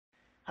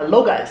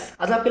Hello guys,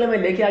 आज आपके लिए मैं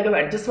लेके आ गया हूँ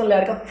एडजस्टमेंट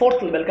लेयर का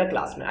 4th लेवल का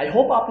क्लास में। आई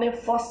होप आपने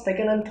first,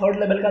 second and third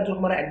level का जो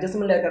हमारा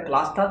एडजस्टमेंट लेयर का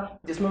क्लास था,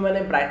 जिसमें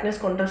मैंने ब्राइटनेस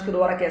कॉन्ट्रास्ट के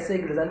द्वारा कैसे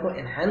एक डिजाइन को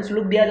एनहांस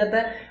लुक दिया जाता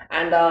है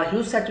and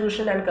huge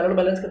saturation and colour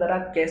balance के द्वारा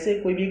कैसे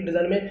कोई भी एक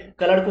डिजाइन में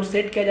कलर को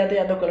सेट किया जाता है,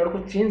 या तो कलर को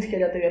चेंज किया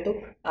जाता है, या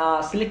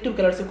तो सिलेक्टिव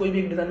कलर से कोई भी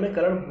एक डिजाइन में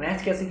कलर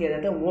मैच कैसे किया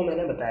जाता है, वो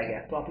मैंने बताया गया।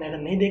 तो आपने अगर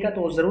नहीं देखा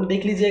तो जरूर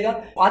देख लीजिएगा।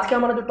 आज का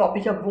हमारा जो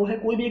टॉपिक है वो है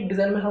कोई भी एक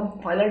डिजाइन में हम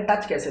फाइनल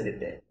टच कैसे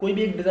देते हैं। कोई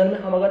भी एक डिजाइन में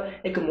हम अगर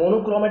एक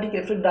मोनोक्रोमेटिक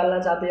इफेक्ट डालना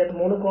चाहते हैं, या तो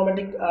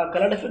मोनोक्रोमेटिक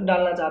कलर इफेक्ट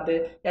डालना चाहते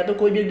हैं, या तो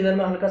कोई भी एक डिजाइन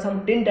में हल्का सा हम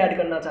टिंट ऐड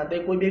करना चाहते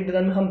हैं, कोई भी एक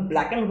डिजाइन में हम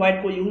ब्लैक एंड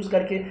व्हाइट को यूज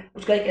करके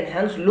उसका एक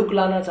एनहांस लुक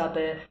लाना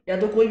चाहते हैं, या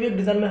तो कोई भी एक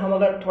डिजाइन में हम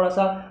अगर थोड़ा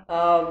सा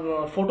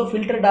फोटो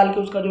फिल्टर डाल के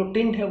उसका जो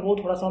टिंट है वो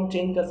थोड़ा सा हम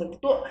चेंज कर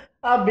सकते हैं।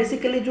 तो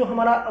बेसिकली जो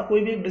हमारा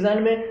कोई भी एक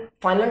डिजाइन में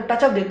फाइनल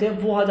टचअप देते हैं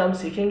वो आज हम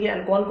सीखेंगे,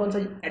 एंड कौन कौन सा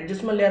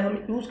एडजस्टमेंट लेयर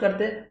हम यूज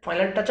करते हैं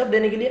फाइनल टचअप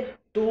देने के लिए,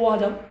 तो वो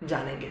आज हम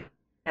जानेंगे।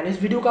 एंड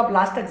इस वीडियो को आप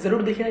लास्ट तक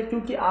जरूर देखें,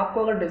 क्योंकि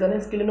आपको अगर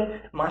डिजाइनिंग स्किल में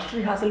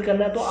मास्टरी हासिल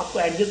करना है तो आपको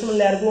एडजस्टमेंट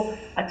लेयर को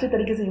अच्छे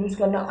तरीके से यूज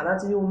करना आना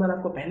चाहिए। वो मैंने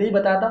आपको पहले ही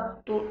बताया था।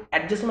 तो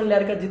एडजस्टमेंट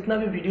लेयर का जितना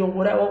भी वीडियो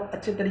हो रहा है वो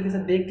अच्छे तरीके से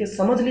देख के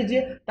समझ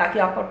लीजिए, ताकि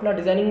आप अपना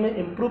डिजाइनिंग में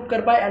इंप्रूव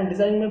कर पाए एंड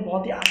डिजाइनिंग में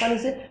बहुत ही आसानी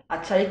से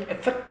अच्छा एक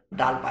इफेक्ट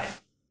डाल पाए।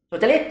 तो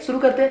चलिए शुरू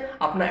करते हैं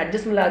अपना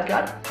एडजस्टमेंट लेयर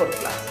का फोर्थ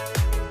क्लास।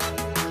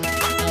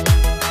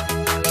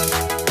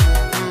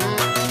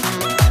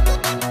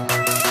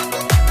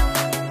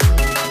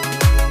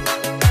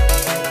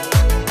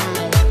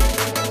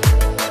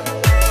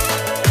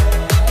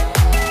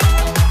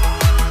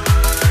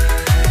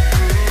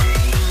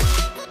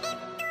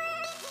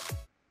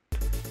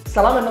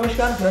 सलाम एंड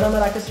नमस्कार, मेरा नाम है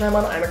Rakesh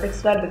Rahman. I am a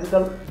textile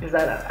digital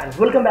designer and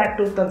welcome back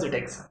to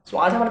TanziTEX। सो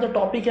आज हमारा जो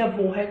टॉपिक है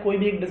वो है कोई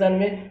भी एक डिजाइन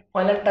में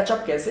फाइनल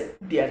टचअप कैसे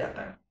दिया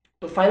जाता है।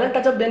 तो फाइनल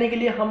टचअप देने के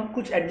लिए हम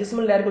कुछ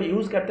एडजस्टमेंट लेयर को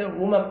यूज करते हैं,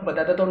 वो मैं आपको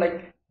बता देता हूँ।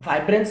 Like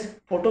vibrance,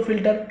 photo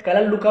filter,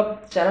 colour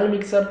lookup, channel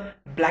mixer,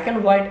 black and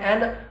white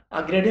and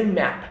gradient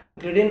map.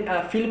 Gradient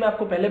fill मैं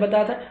आपको पहले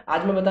बताया था,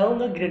 आज मैं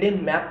बताऊंगा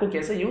ग्रेडियंट मैप को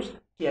कैसे यूज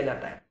किया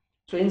जाता है।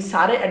 सो इन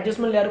सारे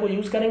एडजस्टमेंट लेयर को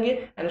यूज करेंगे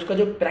एंड उसका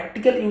जो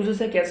प्रैक्टिकल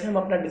यूजेस है, कैसे हम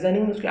अपना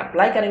डिजाइनिंग में उसको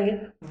अप्लाई करेंगे,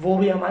 वो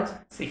भी हम आज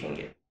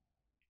सीखेंगे।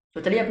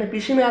 तो चलिए अपने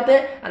पीसी में आते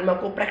हैं एंड मैं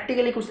आपको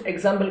प्रैक्टिकली कुछ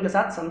एग्जांपल के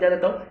साथ समझा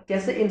देता हूँ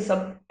कैसे इन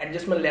सब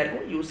एडजस्टमेंट लेयर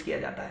को यूज किया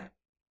जाता है।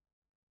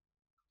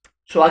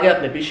 सो आगे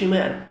अपने पीसी में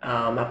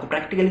मैं आपको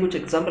प्रैक्टिकली कुछ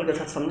एग्जांपल के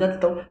साथ समझा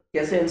देता हूँ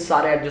कैसे इन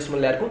सारे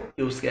एडजस्टमेंट लेयर को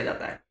यूज किया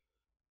जाता है।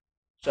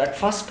 सो एट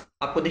फर्स्ट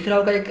आपको दिख रहा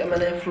होगा एक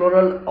मैंने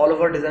फ्लोरल ऑल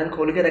ओवर डिजाइन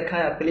खोल के रखा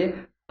है आपके लिए,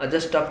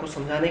 जस्ट आपको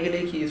समझाने के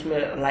लिए कि इसमें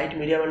लाइट,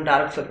 मीडियम एंड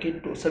डार्क सबकी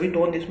सभी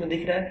टोन इसमें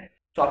दिख रहा है।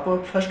 तो आपको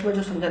फर्स्ट में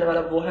जो समझाने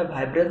वाला वो है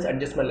वाइब्रेंस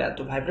एडजस्टमेंट लेयर।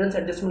 तो वाइब्रेंस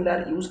एडजस्टमेंट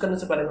लेयर यूज करने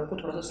से पहले मैं आपको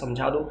थोड़ा सा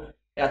समझा दूँ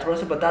या थोड़ा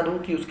सा बता दूँ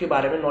कि उसके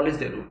बारे में नॉलेज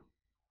दे दूँ।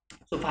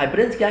 तो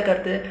वाइब्रेंस क्या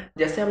करते हैं,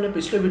 जैसे हमने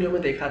पिछले वीडियो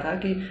में देखा था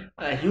कि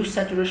ह्यूज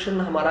सैचुरेशन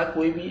हमारा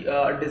कोई भी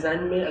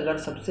डिज़ाइन में अगर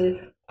सबसे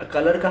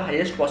कलर का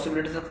हाईएस्ट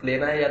पॉसिबिलिटी तक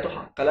लेना है, या तो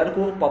कलर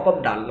को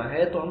पॉपअप डालना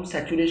है, तो हम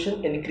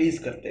सैचुरेशन इंक्रीज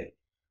करते हैं।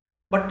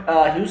 बट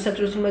ह्यूज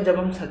सैचुरेशन में जब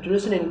हम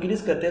सैचुरेशन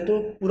इंक्रीज करते हैं तो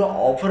पूरा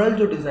ओवरऑल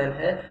जो डिज़ाइन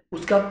है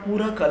उसका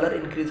पूरा कलर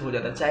इंक्रीज हो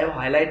जाता है, चाहे वो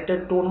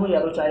हाईलाइटेड टोन हो, या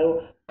तो चाहे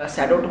वो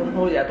शैडो टोन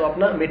हो, या तो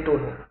अपना मिड टोन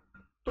हो।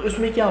 तो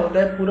इसमें क्या होता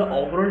है, पूरा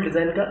ओवरऑल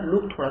डिज़ाइन का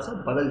लुक थोड़ा सा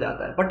बदल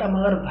जाता है। बट हम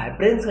अगर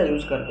वाइब्रेंस का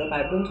यूज़ करते हैं,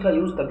 वाइब्रेंस का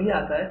यूज़ तभी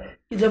आता है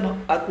कि जब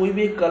कोई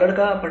भी एक कलर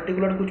का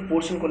पर्टिकुलर कुछ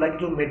पोर्शन को, लाइक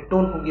जो मिड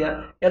टोन हो गया,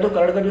 या तो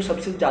कलर का जो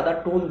सबसे ज़्यादा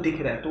टोन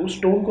दिख रहा है, तो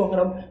उस टोन को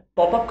अगर हम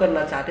पॉपअप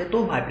करना चाहते हैं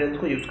तो वाइब्रेंस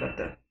को यूज़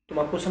करते हैं। तो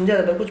मैं आपको समझा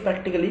देता हूँ कुछ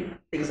प्रैक्टिकली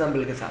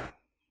एग्जाम्पल के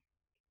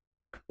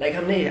साथ। लाइक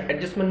हमने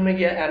एडजस्टमेंट में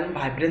किया एंड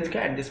वाइब्रेंस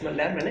का एडजस्टमेंट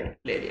लेयर मैंने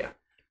ले लिया।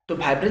 तो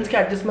वाइब्रेंस का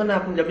एडजस्टमेंट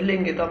आप जब भी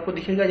लेंगे तो आपको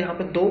दिखेगा यहाँ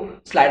पे दो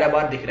स्लाइडर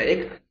बार दिख रहा है,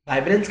 एक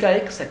वाइब्रेंस का,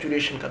 एक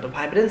सैचुरेशन का। तो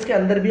वाइब्रेंस के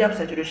अंदर भी आप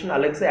सैचुरेशन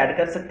अलग से ऐड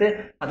कर सकते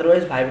हैं,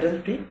 अदरवाइज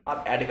वाइब्रेंस भी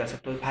आप ऐड कर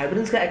सकते हो।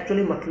 वाइब्रेंस का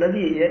एक्चुअली मतलब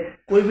ही यही है,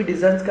 कोई भी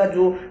डिजाइन का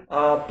जो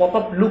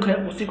पॉपअप लुक है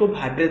उसी को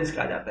वाइब्रेंस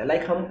कहा जाता है।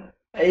 लाइक हम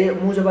ये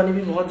मुंह जबानी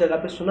भी बहुत जगह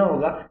पे सुना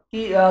होगा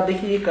कि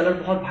देखिए ये कलर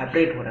बहुत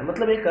वाइब्रेट हो रहा है,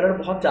 मतलब ये कलर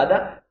बहुत ज्यादा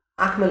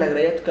आंख में लग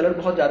रहा है, कलर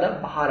बहुत ज्यादा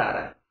बाहर आ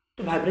रहा है।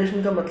 तो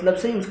वाइब्रेशन का मतलब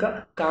से ही उसका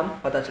काम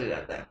पता चल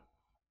जाता है।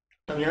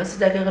 तो हम यहाँ से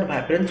जाके अगर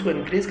वाइब्रेंस को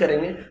इंक्रीज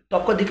करेंगे तो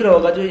आपको दिख रहा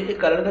होगा जो ये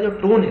कलर का जो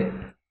टोन है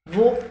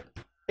वो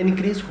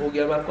इंक्रीज हो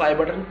गया। मैं आपको आई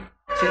बटन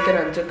चेक एंड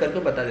अनचेक करके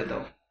बता देता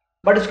हूँ।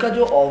 बट इसका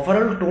जो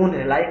ओवरऑल टोन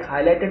है, लाइक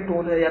हाईलाइटेड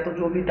टोन है, या तो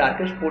जो भी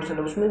डार्केस्ट पोर्शन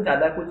है, उसमें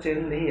ज़्यादा कुछ चेंज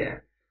नहीं है।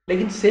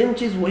 लेकिन सेम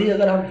चीज़ वही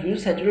अगर हम ह्यूज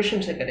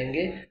सैचुरेशन से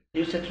करेंगे,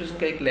 ह्यूज सैचुरेशन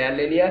का एक लेयर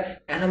ले लिया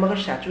एंड हम अगर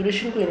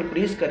सैचुरेशन को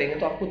इंक्रीज करेंगे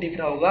तो आपको दिख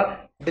रहा होगा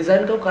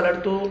डिज़ाइन का कलर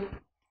तो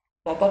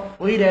पॉपअप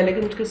हो ही रहा है,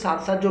 लेकिन उसके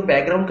साथ साथ जो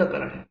बैकग्राउंड का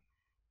कलर है,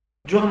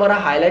 जो हमारा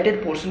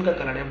हाईलाइटेड पोर्शन का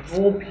कलर है,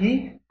 वो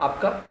भी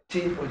आपका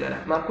चेंज हो जा रहा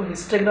है। मैं आपको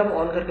हिस्टोग्राम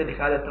ऑन करके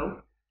दिखा देता हूँ।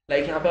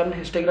 लाइक यहाँ पे हम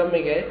हिस्टोग्राम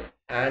में गए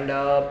एंड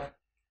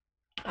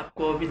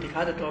आपको अभी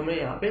दिखा देता हूँ मैं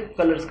यहाँ पे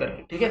कलर्स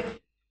करके, ठीक है।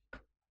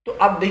 तो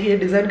आप देखिए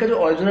डिजाइन का जो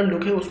ओरिजिनल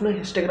लुक है उसमें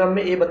हिस्टोग्राम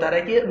में ये बता रहा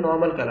है कि ये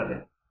नॉर्मल कलर है।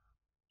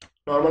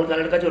 नॉर्मल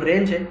कलर का जो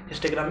रेंज है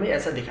हिस्टोग्राम में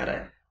ऐसा दिखा रहा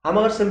है। हम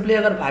अगर सिंपली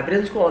अगर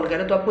वाइब्रेंस को ऑन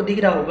करें तो आपको दिख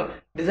रहा होगा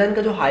डिजाइन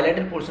का जो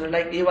हाईलाइटेड पोर्शन है,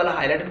 लाइक ये वाला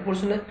हाईलाइटेड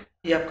पोर्शन है,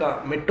 ये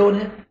आपका मिड टोन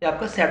है, ये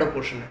आपका शैडो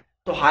पोर्शन है।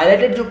 तो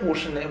हाईलाइटेड जो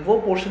पोर्शन है वो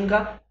पोर्शन का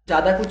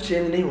ज़्यादा कुछ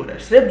चेंज नहीं हो रहा है,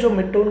 सिर्फ जो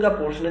मिड टोन का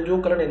पोर्शन है, जो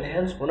कलर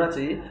एनहेंस होना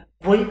चाहिए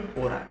वही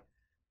हो रहा है।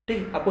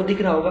 ठीक, आपको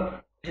दिख रहा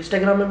होगा,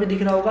 इंस्टाग्राम में भी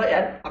दिख रहा होगा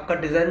यार, आपका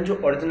डिज़ाइन जो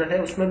ओरिजिनल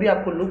है उसमें भी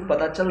आपको लुक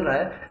पता चल रहा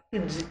है कि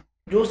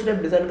जो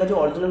सिर्फ डिज़ाइन का जो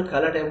ओरिजिनल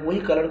कलर है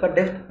वही कलर का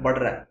डेप्थ बढ़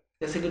रहा है।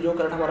 जैसे कि जो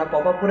कलर हमारा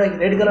पॉपअप हो रहा है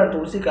रेड कलर, तो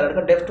उसी कलर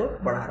का डेप्थ तो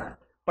बढ़ा रहा है।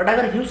 बट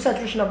अगर ह्यूज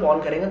सैचुरेशन आप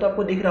ऑन करेंगे तो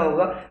आपको दिख रहा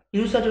होगा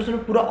ह्यूज सैचुरेशन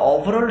में पूरा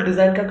ओवरऑल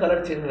डिज़ाइन का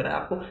कलर चेंज हो रहा है।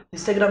 आपको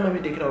इंस्टाग्राम में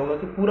भी दिख रहा होगा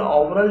कि पूरा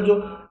ओवरऑल जो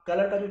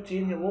कलर का जो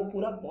चेंज है वो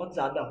पूरा बहुत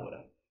ज़्यादा हो रहा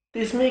है। तो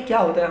इसमें क्या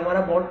होता है,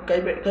 हमारा बहुत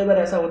कई बार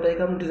ऐसा होता है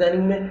कि हम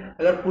डिज़ाइनिंग में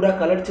अगर पूरा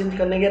कलर चेंज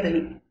करने गया तो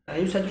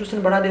ह्यू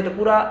सैचुरेशन बढ़ा दिया तो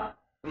पूरा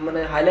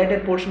मैंने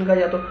हाईलाइटेड पोर्शन का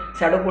या तो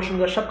शैडो पोर्शन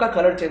का सबका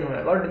कलर चेंज हो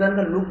जाएगा और डिज़ाइन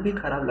का लुक भी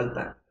खराब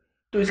लगता है।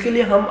 तो इसके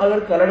लिए हम अगर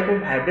कलर को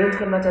वाइब्रेंस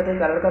करना चाहते हैं,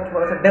 कलर का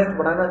थोड़ा सा डेप्थ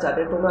बढ़ाना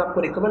चाहते हैं, तो मैं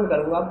आपको रिकमेंड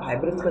करूँगा आप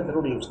वाइब्रेंस का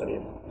जरूर यूज़ करिए।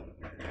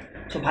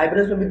 सो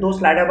वाइब्रेंस में भी 2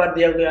 स्लाइडर बार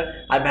दिया गया,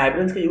 आप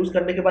वाइब्रेंस का यूज़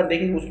करने के बाद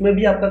देखिए उसमें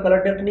भी आपका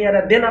कलर डेप्थ नहीं आ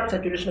रहा है, देन आप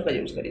सैचुरेशन का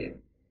यूज़ करिए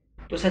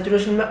तो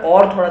सैचुरेशन में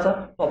और थोड़ा सा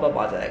पॉपअप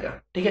आ जाएगा।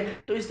 ठीक है,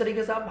 तो इस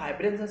तरीके से आप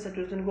वाइब्रेंस एंड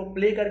सैचुरेशन को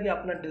प्ले करके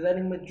अपना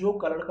डिजाइनिंग में जो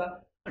कलर का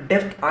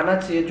डेप्थ आना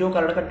चाहिए, जो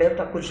कलर का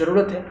डेप्थ आपको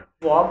जरूरत है,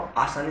 वो आप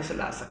आसानी से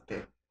ला सकते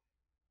हैं।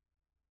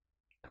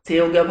 से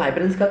हो गया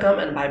वाइब्रेंस का काम।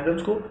 एंड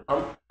वाइब्रेंस को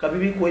हम कभी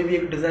भी कोई भी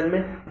एक डिजाइन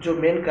में जो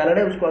मेन कलर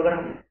है उसको अगर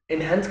हम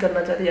इनहेंस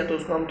करना चाहते हैं या तो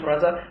उसको हम थोड़ा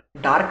सा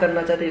डार्क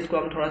करना चाहते हैं, इसको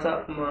हम थोड़ा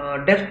सा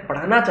डेप्थ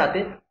बढ़ाना चाहते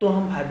हैं, तो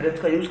हम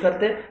वाइब्रेंस का यूज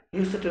करते हैं।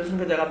 यूज सिचुएशन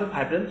की जगह पे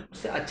वाइब्रेंस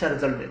उससे अच्छा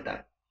रिजल्ट देता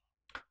है।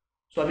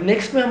 सो अभी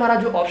नेक्स्ट में हमारा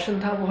जो ऑप्शन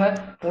था वो है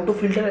photo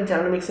filter and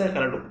channel mixer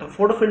colour look. तो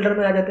फोटो फिल्टर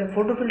में आ जाते हैं।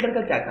 फोटो फिल्टर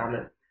का क्या काम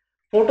है?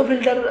 फोटो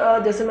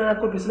फिल्टर जैसे मैंने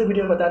आपको पिछले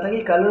वीडियो में बताया था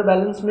कि कलर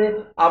बैलेंस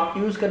में आप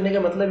यूज करने का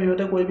मतलब ये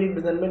होता है कोई भी एक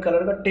डिजाइन में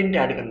कलर का टिंट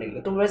ऐड करने के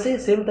लिए, तो वैसे ही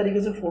सेम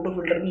तरीके से फोटो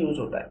फिल्टर भी यूज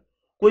होता है।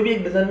 कोई भी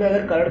एक डिजाइन में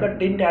अगर कलर का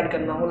टिंट ऐड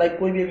करना हो, लाइक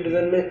कोई भी एक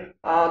डिजाइन में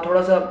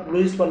थोड़ा सा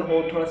ब्लूइशपन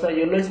हो, थोड़ा सा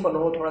येलोइशपन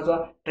हो, थोड़ा सा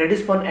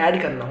रेडिशपन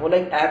ऐड करना हो,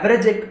 लाइक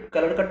एवरेज एक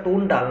कलर का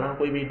टोन डालना हो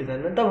कोई भी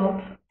डिजाइन में, तब हम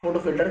फोटो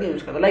फिल्टर का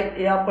यूज करते हैं। लाइक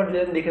ये आपका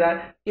डिजाइन दिख रहा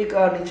है, एक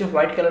नीचे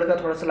व्हाइट कलर का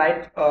थोड़ा सा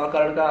लाइट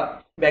कलर का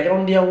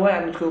बैकग्राउंड दिया हुआ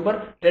है एंड उसके ऊपर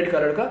रेड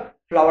कलर का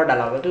फ्लावर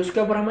डाला हुआ है, तो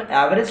इसके ऊपर हम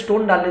एवरेज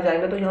टोन डालने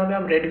जाएंगे तो यहाँ पे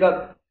हम रेड का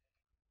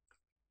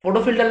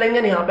फोटो फिल्टर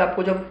लेंगे ना, यहाँ पे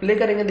आपको जब प्ले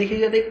करेंगे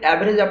देखिएगा तो एक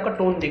एवरेज आपका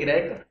टोन दिख रहा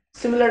है, एक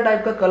सिमिलर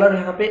टाइप का कलर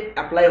यहाँ पे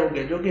अप्लाई हो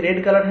गया जो कि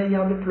रेड कलर है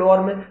यहाँ पे फ्लावर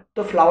में,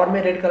 तो फ्लावर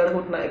में रेड कलर का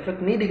उतना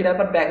इफेक्ट नहीं दिख रहा है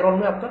पर बैकग्राउंड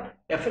में आपका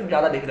इफेक्ट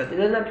ज्यादा दिख रहा है।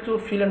 जैसे आप इसको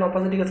फील एंड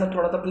ऑपोसिटी के साथ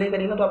थोड़ा सा प्ले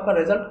करिएगा तो आपका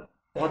रिजल्ट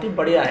बहुत ही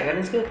बढ़िया आएगा।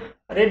 इसके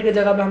रेड की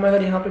जगह पे हमें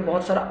अगर यहाँ पे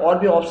बहुत सारा और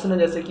भी ऑप्शन है,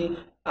 जैसे कि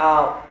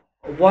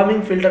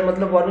वार्मिंग फिल्टर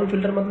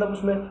मतलब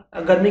उसमें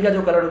गर्मी का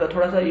जो कलर होगा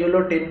थोड़ा सा येलो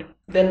टिंट,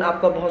 देन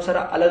आपका बहुत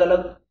सारा अलग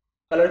अलग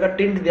कलर का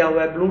टिंट दिया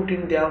हुआ है, ब्लू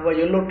टिंट दिया हुआ है,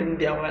 येलो टिंट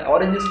दिया हुआ है,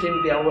 ऑरेंज टिंट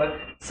दिया हुआ है,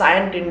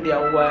 सायन टिंट दिया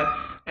हुआ है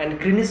एंड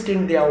ग्रीनिश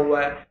टिंट दिया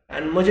हुआ है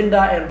and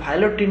magenta and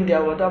violet tint दिया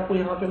हुआ है। तो आपको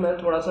यहाँ पे मैं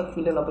थोड़ा सा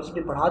फील एंड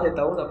ऑपोसिटी बढ़ा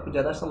देता हूँ तो आपको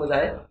ज़्यादा समझ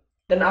आए।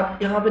 देन आप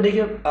यहाँ पे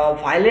देखिए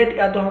वायलेट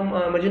या तो हम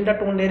मजेंडा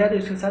टोन ले रहे हैं तो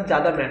इसके साथ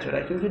ज़्यादा मैच हो रहा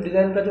है, क्योंकि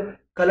डिज़ाइन का जो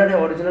कलर है,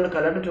 ओरिजिनल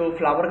कलर जो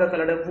फ्लावर का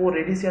कलर है वो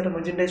रेडिश या तो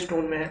मजेंडा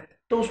स्टोन में है,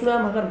 तो उसमें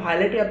हम अगर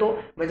वायलेट या तो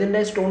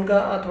मजेंडा स्टोन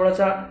का थोड़ा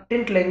सा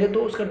टिंट लेंगे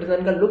तो उसका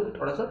डिज़ाइन का लुक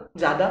थोड़ा सा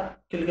ज़्यादा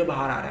खिल के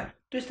बाहर आ रहा है।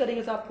 तो इस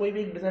तरीके से आप कोई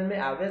भी एक डिज़ाइन में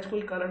एवरेज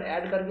कोई कलर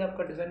ऐड करके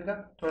आपका डिज़ाइन का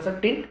थोड़ा सा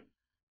टिंट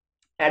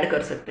ऐड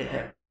कर सकते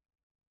हैं।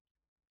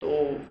 तो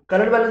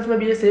कलर बैलेंस में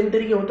भी ये सेम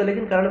तरीके होता है,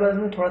 लेकिन कलर बैलेंस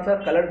में थोड़ा सा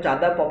कलर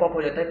ज़्यादा पॉपअप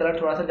हो जाता है,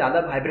 कलर थोड़ा सा ज़्यादा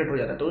वाइब्रेट हो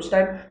जाता है, तो उस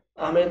टाइम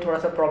हमें थोड़ा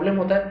सा प्रॉब्लम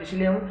होता है,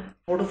 इसलिए हम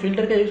फोटो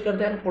फिल्टर का यूज़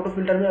करते हैं। फोटो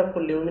फिल्टर में आपको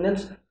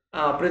ल्यूमिनेंस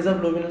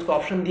प्रिजर्व ल्यूमिनेंस का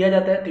ऑप्शन दिया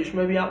जाता है, तो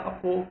इसमें भी आप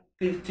आपको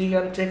चेक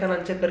एंड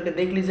अनचेक करके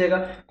देख लीजिएगा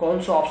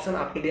कौन सा ऑप्शन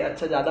आपके लिए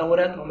अच्छा ज़्यादा हो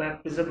रहा है। तो मैं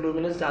प्रिजर्व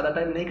ल्यूमिनेंस ज़्यादा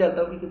टाइम नहीं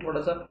करता हूँ क्योंकि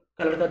थोड़ा सा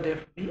कलर का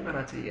डेप्थ भी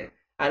आना चाहिए।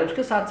 एंड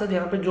उसके साथ साथ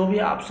यहाँ पे जो भी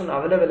ऑप्शन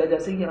अवेलेबल है,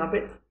 जैसे कि यहाँ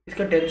पे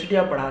इसका डेंसिटी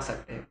आप बढ़ा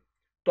सकते हैं,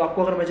 तो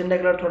आपको अगर मैजेंडा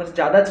कलर थोड़ा सा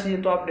ज़्यादा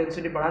चाहिए तो आप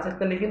डेंसिटी बढ़ा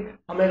सकते हैं, लेकिन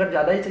हमें अगर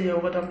ज़्यादा ही चाहिए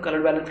होगा तो हम कलर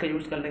बैलेंस का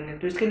यूज़ कर लेंगे।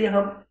 तो इसके लिए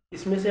हम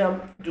इसमें से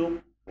हम जो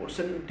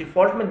पोर्शन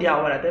डिफॉल्ट में दिया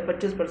हुआ रहता है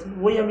 25%,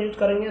 वही हम यूज़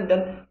करेंगे।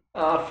 देन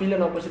फील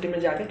एंड ऑपोसिटी में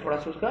जाके थोड़ा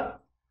सा उसका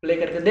प्ले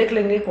करके देख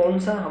लेंगे कौन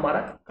सा हमारा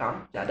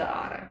काम ज़्यादा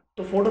आ रहा है।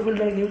 तो फोटो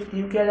फिल्टर का यूज़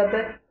क्यों किया जाता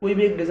है? कोई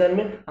भी एक डिज़ाइन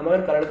में हम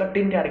अगर कलर का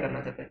टिंट ऐड करना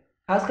चाहते हैं,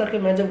 खास करके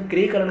मैं जब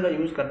ग्रे कलर का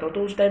यूज़ करता हूँ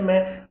तो उस टाइम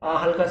मैं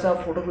हल्का सा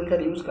फोटो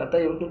फिल्टर यूज़ करता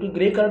ही हूँ, क्योंकि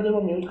ग्रे कलर जब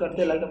हम यूज़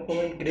करते हैं, लाइक आपको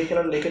मैं ग्रे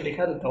कलर लेके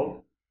दिखा देता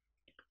हूँ।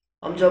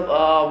 हम जब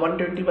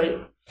 128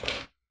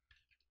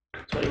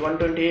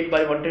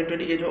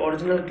 ये जो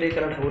ओरिजिनल ग्रे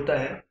कलर होता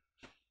है,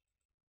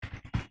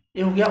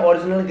 ये हो गया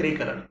ओरिजिनल ग्रे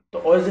कलर।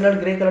 तो ओरिजिनल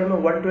ग्रे कलर में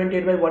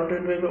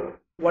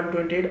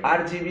 128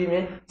 RGB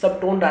में सब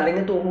टोन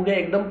डालेंगे तो हो गया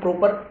एकदम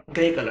प्रॉपर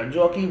ग्रे कलर,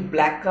 जो कि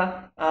ब्लैक का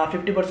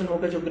 50% हो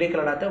गया, जो ग्रे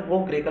कलर आता है वो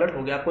ग्रे कलर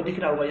हो गया। आपको दिख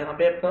रहा होगा यहाँ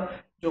पे आपका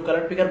जो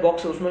कलर पिकर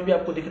बॉक्स है उसमें भी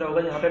आपको दिख रहा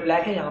होगा, यहाँ पे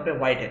ब्लैक है, यहाँ पे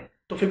व्हाइट है,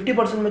 तो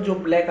 50% में जो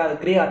ब्लैक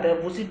ग्रे आता है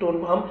उसी टोन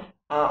को हम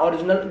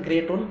ओरिजिनल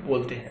ग्रे टोन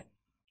बोलते हैं।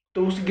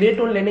 तो उस ग्रे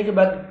टोन लेने के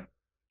बाद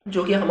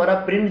जो कि हमारा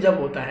प्रिंट जब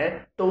होता है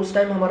तो उस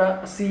टाइम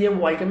हमारा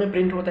CMYK में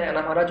प्रिंट होता है, ना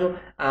हमारा जो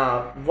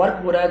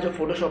वर्क हो रहा है जो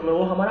फोटोशॉप में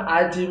वो हमारा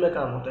RGB में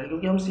काम होता है,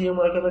 क्योंकि हम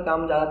CMYK में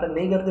काम ज़्यादातर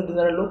नहीं करते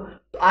डिज़ाइनर लोग,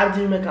 तो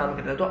RGB में काम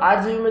करते हैं। तो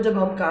RGB में जब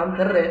हम काम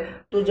कर रहे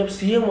हैं तो जब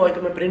CMYK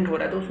में प्रिंट हो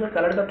रहा है तो उसमें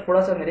कलर का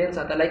थोड़ा सा वेरियंस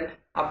आता है, लाइक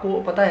आपको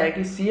पता है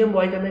कि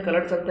CMY के में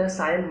कलर चलते हैं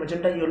sign,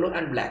 magenta, yellow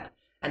and black,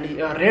 and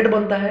red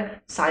बनता है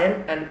sign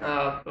and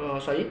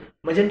sorry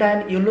magenta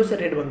and yellow से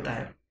रेड बनता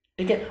है,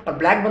 ठीक है। और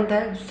ब्लैक बनता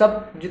है,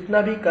 सब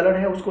जितना भी कलर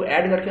है उसको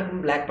ऐड करके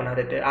हम ब्लैक बना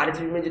देते हैं।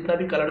 RGB में जितना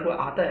भी कलर को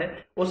आता है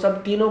वो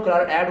सब तीनों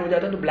कलर ऐड हो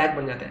जाते हैं तो ब्लैक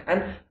बन जाते हैं।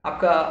 एंड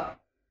आपका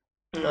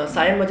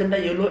साइन, मजेंटा,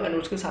 येलो एंड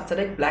उसके साथ साथ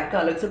एक ब्लैक का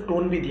अलग से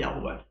टोन भी दिया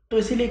हुआ है। तो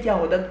इसीलिए क्या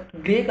होता है,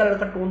 ग्रे कलर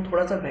का टोन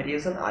थोड़ा सा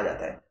वेरिएशन आ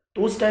जाता है।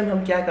 तो उस टाइम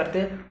हम क्या करते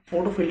हैं,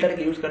 फोटो फिल्टर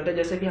का यूज़ करते हैं।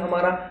 जैसे कि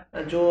हमारा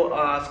जो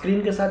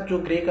स्क्रीन के साथ जो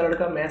ग्रे कलर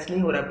का मैच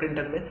नहीं हो रहा है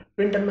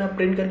प्रिंटर में आप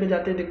प्रिंट करके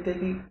जाते हैं, देखते हैं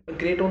कि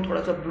ग्रे टोन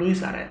थोड़ा सा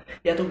ब्लूइश आ रहा है,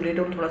 या तो ग्रे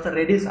टोन थोड़ा सा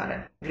रेडिश आ रहा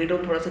है, ग्रे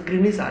टोन थोड़ा सा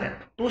ग्रीनिश आ रहा है।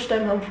 तो उस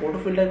टाइम हम फोटो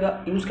फिल्टर का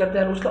यूज़ करते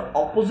हैं और उसका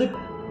ऑपोजिट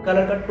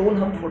कलर का टोन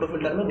हम फोटो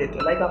फिल्टर में देते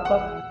हैं। लाइक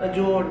आपका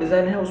जो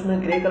डिज़ाइन है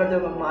उसमें ग्रे कलर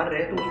जब हम मार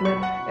रहे हैं तो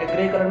उसमें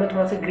ग्रे कलर में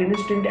थोड़ा सा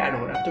ग्रीनिश टिंट ऐड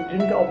हो रहा है, तो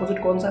ग्रीन का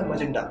ऑपोजिट कौन सा है,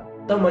 मजेंटा।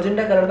 तो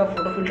मजेंटा कलर का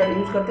फोटो फिल्टर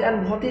यूज़ करते हैं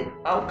एंड बहुत ही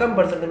कम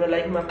परसेंट में,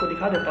 लाइक मैं आपको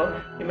दिखा देता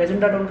हूँ कि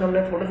मजेंटा टोन का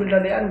हमने फोटो फिल्टर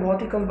दिया एंड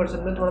बहुत ही कम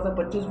परसेंट में, थोड़ा सा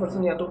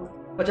 25% या तो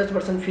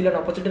 50% फील एंड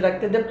ऑपोजिट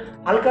रखते हैं, देन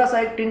हल्का सा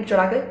एक टिंट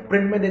चढ़ा के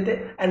प्रिंट में देते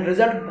एंड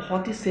रिजल्ट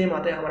बहुत ही सेम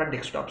आता है हमारा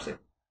डेस्कटॉप से,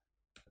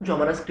 जो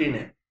हमारा स्क्रीन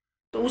है।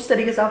 तो उस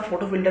तरीके से आप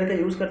फोटो फिल्टर का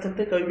यूज़ कर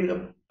सकते हैं। कभी भी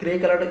ग्रे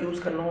कलर का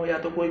यूज़ करना हो या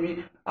तो कोई भी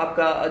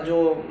आपका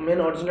जो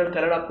मेन ओरिजिनल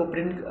कलर आपको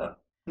प्रिंट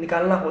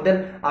निकालना हो,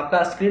 देन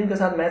आपका स्क्रीन के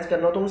साथ मैच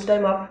करना हो, तो उस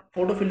टाइम आप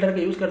फोटो फिल्टर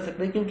का यूज़ कर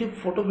सकते हैं। क्योंकि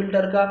फोटो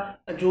फिल्टर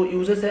का जो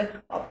यूजेस है,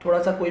 आप थोड़ा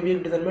सा कोई भी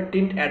एक डिज़ाइन में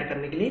टिंट ऐड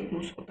करने के लिए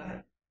यूज़ होता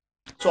है।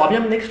 सो अभी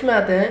हम नेक्स्ट में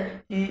आते हैं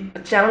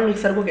कि चैनल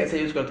मिक्सर को कैसे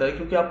यूज़ करते हैं।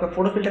 क्योंकि आपका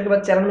फोटो फिल्टर के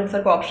बाद चैनल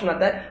मिक्सर का ऑप्शन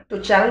आता है, तो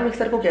चैनल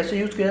मिक्सर को कैसे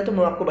यूज़ किया जाए तो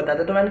मैं आपको बता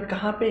देता हूँ एंड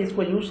कहाँ पे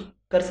इसको यूज़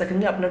कर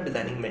सकेंगे अपना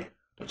डिजाइनिंग में।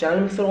 तो चैनल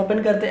मिक्सर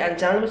ओपन करते हैं एंड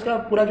चैनल मिक्सर का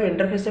पूरा जो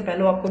इंटरफेस है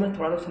पहले आपको मैं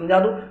थोड़ा सा समझा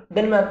दूँ,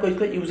 देन मैं आपको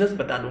इसका यूजेस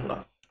बता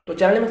दूंगा। तो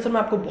चैनल मिक्सर में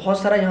आपको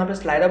बहुत सारा यहाँ पे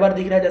स्लाइडर बार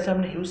दिख रहा है, जैसे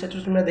हमने ह्यूज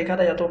सैचुरेशन में देखा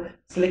था या तो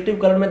सिलेक्टिव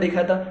कलर में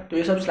देखा था। तो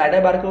ये सब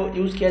स्लाइडर बार को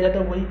यूज़ किया जाता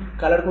है, वही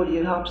कलर को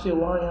यहाँ से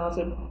वहाँ, यहाँ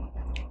से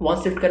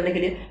वहाँ शिफ्ट करने के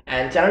लिए।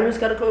 एंड चैनल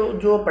मिक्सर को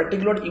जो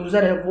पर्टिकुलर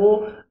यूज़र है वो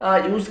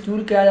यूज़ क्यों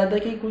किया जाता है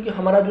कि क्योंकि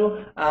हमारा जो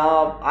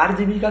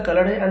RGB का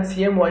कलर है एंड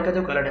CMY का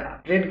जो कलर है,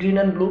 red, green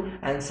and blue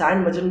and sign,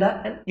 magenta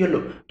and yellow,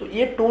 तो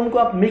ये टोन को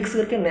आप मिक्स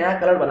करके नया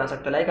कलर बना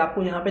सकते हैं। लाइक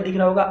आपको यहाँ पे दिख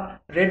रहा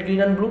होगा red,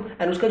 green and blue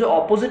and उसका जो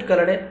ऑपोजिट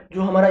कलर है,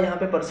 जो हमारा यहाँ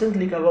पे परसेंट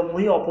लिखा हुआ,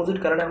 वही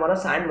ऑपोजिट कलर है हमारा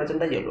साइन,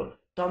 मजेंडा, येलो।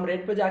 तो हम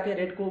रेड पे जाके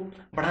रेड को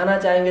बढ़ाना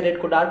चाहेंगे, रेड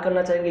को डार्क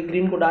करना चाहेंगे,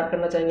 ग्रीन को डार्क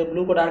करना चाहेंगे,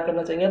 ब्लू को डार्क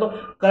करना चाहेंगे, तो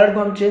कलर को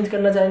हम चेंज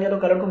करना चाहेंगे, तो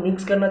कलर को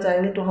मिक्स करना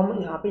चाहेंगे, तो हम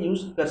यहाँ पे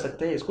यूज़ कर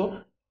सकते हैं इसको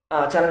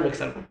चैनल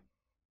मिक्सर को।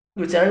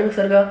 तो चैनल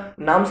मिक्सर का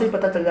नाम से ही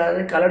पता चल जाता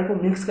है, कलर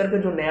को मिक्स करके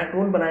जो नया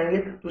टोन बनाएंगे,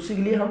 तो उसी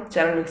के लिए हम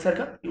चैनल मिक्सर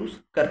का यूज़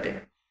करते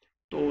हैं।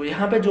 तो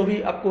यहाँ पे जो भी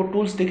आपको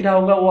टूल्स दिख रहा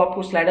होगा वो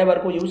आपको स्लाइडर बार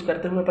को यूज़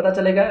करते हुए पता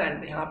चलेगा।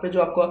 एंड यहाँ पे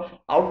जो आपको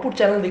आउटपुट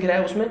चैनल दिख रहा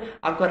है उसमें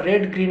आपका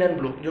रेड, ग्रीन एंड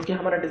ब्लू, जो कि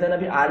हमारा डिज़ाइन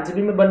अभी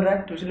RGB में बन रहा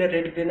है तो इसलिए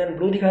रेड, ग्रीन एंड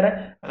ब्लू दिखा रहा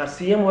है। अगर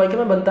CMY के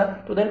में बनता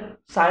तो then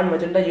sign,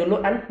 magenta,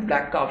 yellow and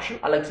black का ऑप्शन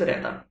अलग से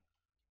रहता।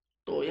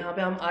 तो यहाँ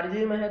पे हम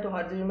RGB में है तो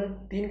RGB में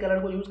 3 कलर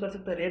को यूज़ कर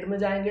सकते हैं। रेड में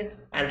जाएंगे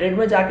एंड रेड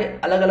में जाके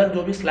अलग अलग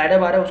जो भी स्लाइडर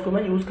बार है उसको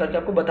मैं यूज़ करके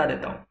आपको बता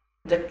देता हूँ।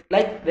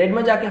 लाइक रेड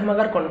में जाके हम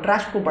अगर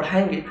कंट्रास्ट को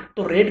बढ़ाएंगे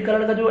तो रेड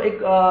कलर का जो एक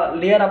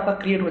लेयर आपका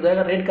क्रिएट हो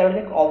जाएगा, रेड कलर का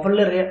एक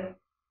ओवरले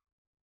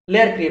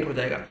लेयर क्रिएट हो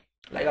जाएगा।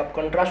 लाइक आप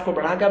कंट्रास्ट को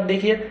बढ़ा के आप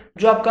देखिए,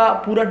 जो आपका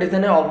पूरा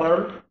डिजाइन है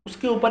ओवरऑल,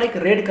 उसके ऊपर एक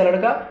रेड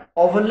कलर का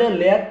ओवरले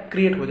लेयर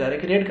क्रिएट हो जा रहा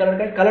है, रेड कलर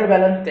का कलर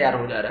बैलेंस तैयार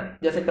हो जा रहा है,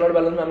 जैसे कलर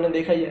बैलेंस में हमने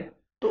देखा ही है।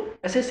 तो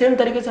ऐसे सेम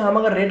तरीके से हम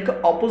अगर रेड का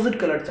ऑपोजिट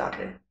कलर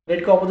चाहते हैं,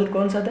 रेड का ऑपोजिट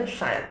कौन सा था,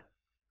 साइन,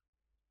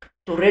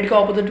 तो रेड का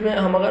ऑपोजिट में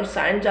हम अगर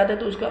साइन चाहते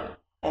हैं तो उसका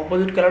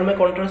ऑपोजिट कलर में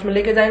कॉन्ट्रास्ट में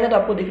लेके जाएंगे, तो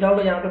आपको दिख रहा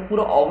होगा यहाँ पे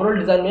पूरा ओवरऑल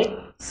डिजाइन में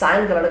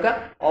साइन कलर का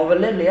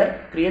ओवरले लेयर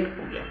क्रिएट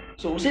हो गया।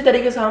 सो उसी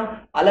तरीके से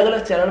हम अलग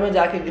अलग चैनल में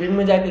जाके ग्रीन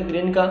में जाके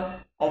ग्रीन का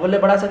ओवरले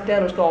बढ़ा सकते हैं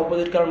और उसका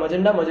ऑपोजिट कलर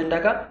मजेंडा, मजेंडा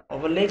का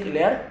ओवरले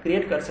लेयर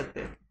क्रिएट कर सकते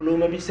हैं। ब्लू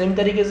में भी सेम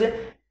तरीके से,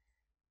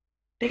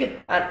 ठीक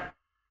है,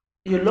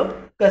 ये लोग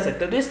कर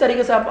सकते हैं। तो इस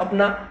तरीके से आप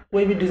अपना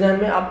कोई भी डिजाइन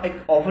में आप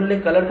एक ओवरले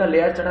कलर का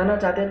लेयर चढ़ाना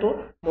चाहते हैं तो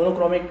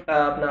मोनोक्रोमिक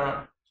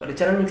अपना सॉरी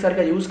चैनल मिक्सर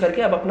का यूज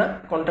करके आप अपना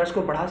कॉन्ट्रास्ट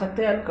को बढ़ा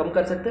सकते हैं एंड कम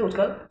कर सकते हैं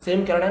उसका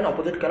same colour and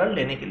opposite colour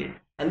लेने के लिए।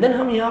 एंड देन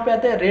हम यहाँ पे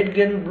आते हैं रेड,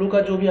 ग्रीन, ब्लू का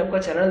जो भी आपका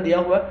चैनल दिया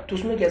हुआ है तो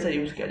उसमें कैसे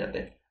यूज किया जाता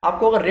है।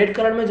 आपको अगर रेड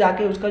कलर में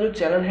जाके उसका जो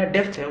चैनल है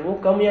डेप्थ है वो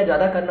कम या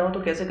ज़्यादा करना हो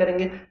तो कैसे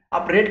करेंगे,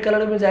 आप रेड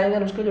कलर में जाएंगे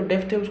और उसका जो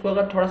डेप्थ है उसको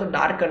अगर थोड़ा सा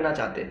डार्क करना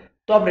चाहते हैं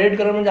तो आप रेड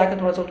कलर में जाकर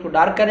थोड़ा सा उसको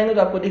डार्क करेंगे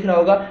तो आपको दिख रहा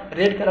होगा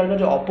रेड कलर का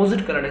जो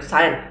ऑपोजिट कलर है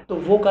साइन, तो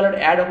वो कलर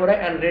ऐड हो रहा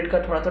है एंड रेड का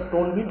थोड़ा सा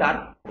टोन भी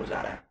डार्क हो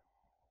जा रहा है।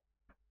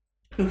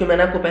 क्योंकि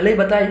मैंने आपको पहले ही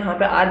बताया यहाँ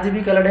पे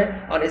RGB कलर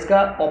है और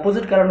इसका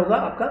ऑपोजिट कलर होगा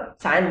आपका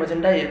साइन,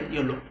 मजेंडा,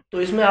 येलो।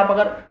 तो इसमें आप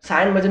अगर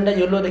साइन, मजेंडा,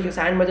 येलो देखिए,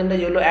 साइन, मजेंडा,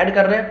 येलो ऐड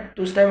कर रहे हैं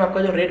तो उस टाइम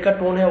आपका जो रेड का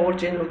टोन है वो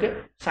चेंज होकर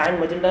साइन,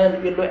 मजेंडा,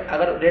 येलो,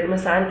 अगर रेड में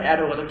साइन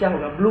ऐड होगा तो क्या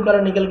होगा, ब्लू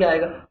कलर निकल के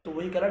आएगा, तो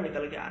वही कलर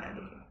निकल के आ रहा है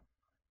देखिए।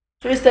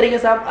 तो इस तरीके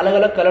से आप अलग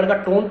अलग कलर का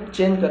टोन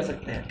चेंज कर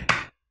सकते हैं।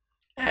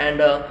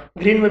 एंड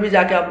ग्रीन में भी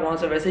जाके आप वहां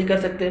से वैसे ही कर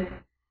सकते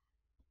हैं,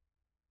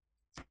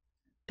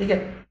 ठीक है।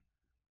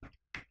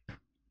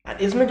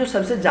 इसमें जो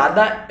सबसे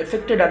ज़्यादा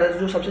इफेक्टेड आता है,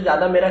 जो सबसे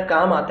ज़्यादा मेरा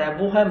काम आता है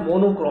वो है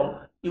मोनोक्रोम।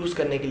 यूज़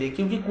करने के लिए,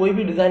 क्योंकि कोई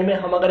भी डिज़ाइन में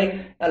हम अगर एक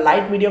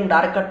लाइट मीडियम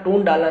डार्क का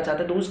टोन डालना चाहते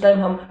हैं तो उस टाइम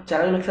हम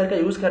चैनल मिक्सर का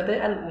यूज़ करते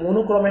हैं। एंड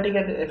मोनोक्रोमेटिक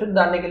इफेक्ट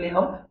डालने के लिए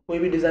हम कोई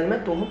भी डिज़ाइन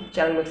में तो हम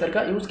चैनल मिक्सर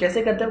का यूज़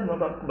कैसे करते हैं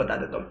मैं आपको बता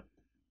देता हूँ।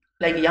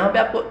 लाइक यहाँ पे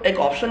आपको एक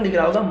ऑप्शन दिख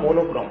रहा होगा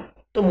मोनोक्रोम।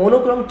 तो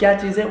मोनोक्रोम क्या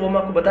चीज़ है वो मैं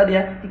आपको बता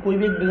दिया कि कोई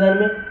भी एक डिज़ाइन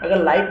में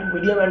अगर light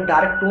medium and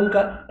dark tone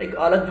का एक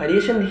अलग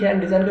वेरिएशन दिखे एंड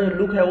डिज़ाइन का जो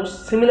लुक है वो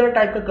सिमिलर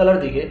टाइप का कलर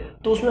दिखे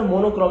तो उसमें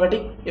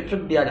मोनोक्रोमेटिक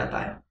इफेक्ट दिया जाता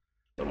है।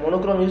 तो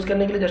मोनोक्रोम यूज़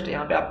करने के लिए जस्ट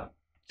यहाँ पे आप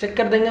चेक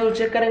कर देंगे, तो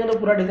चेक करेंगे तो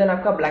पूरा डिज़ाइन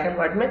आपका ब्लैक एंड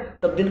व्हाइट में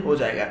तब्दील हो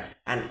जाएगा।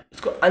 एंड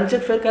इसको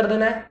अनचेक फिर कर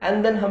देना है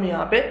एंड देन हम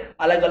यहाँ पे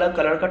अलग अलग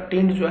कलर का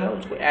टिंट जो है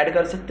उसको ऐड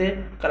कर सकते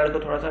हैं, कलर को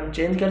थोड़ा सा हम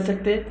चेंज कर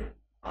सकते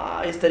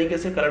हैं। इस तरीके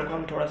से कलर को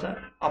हम थोड़ा सा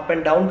अप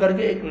एंड डाउन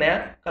करके एक नया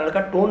कलर का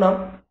टोन हम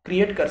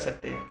क्रिएट कर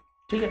सकते हैं।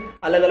 ठीक है,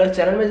 अलग अलग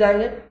चैनल में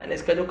जाएंगे एंड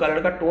इसका जो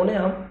कलर का टोन है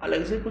हम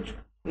अलग से कुछ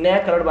नया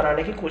कलर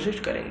बनाने की कोशिश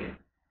करेंगे।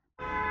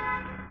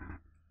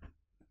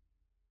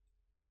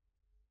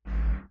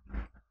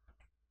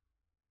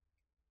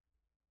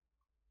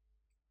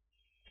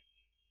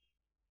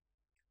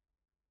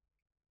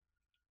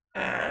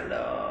 एंड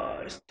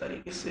इस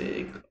तरीके से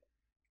एक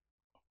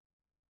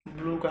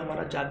ब्लू का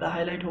हमारा ज़्यादा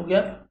हाईलाइट हो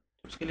गया,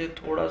 तो उसके लिए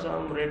थोड़ा सा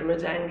हम रेड में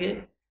जाएंगे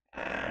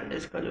एंड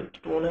इसका जो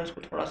टोन है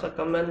उसको थोड़ा सा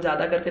कम एंड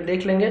ज़्यादा करके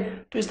देख लेंगे।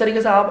 तो इस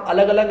तरीके से आप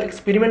अलग अलग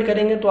एक्सपेरिमेंट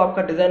करेंगे तो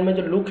आपका डिज़ाइन में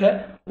जो लुक है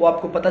वो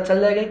आपको पता चल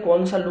जाएगा कि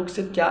कौन सा लुक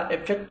से क्या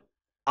इफेक्ट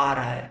आ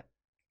रहा है।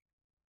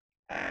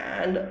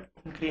 एंड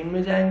ग्रीन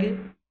में जाएंगे,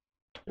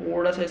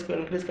 थोड़ा सा इसको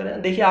इंक्रीज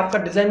करें, देखिए आपका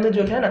डिज़ाइन में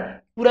जो है ना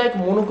पूरा एक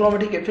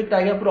मोनोक्रोमेटिक इफेक्ट आ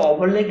गया, पूरा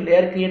ओवरले एक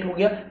लेयर क्रिएट हो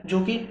गया जो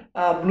कि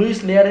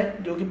ब्लूइश लेयर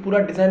है, जो कि पूरा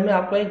डिज़ाइन में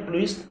आपका एक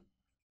ब्लूइश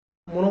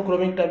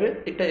मोनोक्रोमिक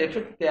टाइप एक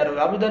इफेक्ट तैयार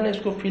होगा। आप इधर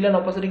इसको फिल एंड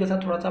ऑपोसिटी के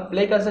साथ थोड़ा सा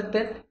प्ले कर सकते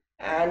हैं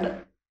एंड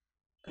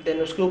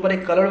देन उसके ऊपर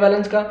एक कलर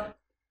बैलेंस का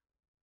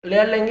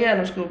लेयर लेंगे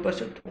एंड उसके ऊपर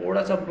से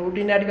थोड़ा सा ब्लू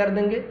टिन ऐड कर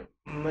देंगे,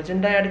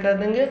 मजेंटा ऐड कर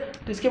देंगे।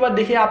 तो इसके बाद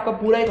देखिए आपका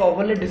पूरा एक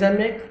ओवरले डिजाइन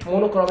में एक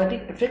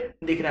मोनोक्रोमेटिक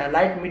इफेक्ट दिख रहा है,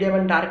 light medium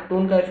and dark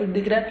tone का इफेक्ट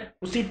दिख रहा है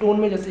उसी टोन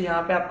में, जैसे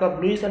यहाँ पे आपका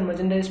ब्लूइश एंड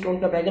मजेंटा इस टोन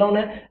का बैकग्राउंड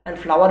है एंड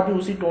फ्लावर भी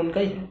उसी टोन का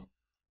ही है।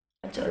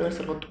 अच्छा,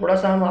 इसको थोड़ा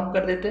सा हम आप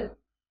कर देते हैं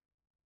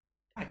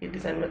ताकि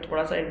डिज़ाइन में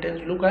थोड़ा सा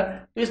इंटेंस लुक है।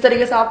 तो इस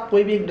तरीके से आप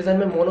कोई भी एक डिज़ाइन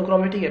में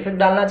मोनोक्रोमेटिक इफेक्ट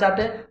डालना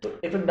चाहते हैं तो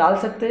इफेक्ट डाल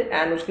सकते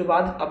हैं एंड उसके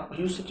बाद आप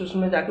ह्यूज सिचुएशन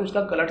में जाके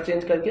उसका कलर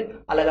चेंज करके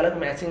अलग अलग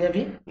मैचिंग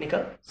भी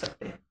निकल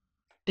सकते हैं।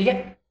 ठीक है,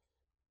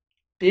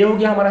 तो ये हो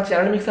गया हमारा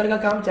चैनल मिक्सर का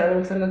काम। चैनल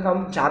मिक्सर का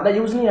काम ज़्यादा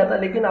यूज़ नहीं आता,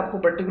 लेकिन आपको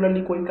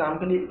पर्टिकुलरली कोई काम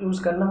के लिए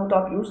यूज़ करना हो तो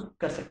आप यूज़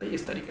कर सकते हैं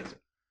इस तरीके से।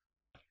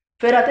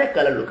 फिर आता है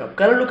कलर लुकअप।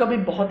 कलर लुकअप भी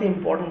बहुत ही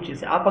इंपॉर्टेंट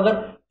चीज़ है। आप अगर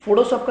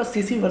फोटोशॉप का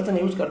सीसी वर्जन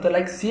यूज़ करते हैं,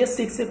 लाइक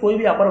CS6 से कोई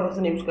भी अपर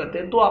वर्जन यूज़ करते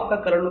हैं, तो आपका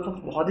कलर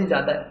लुकअप बहुत ही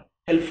ज़्यादा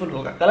हेल्पफुल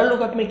होगा। कलर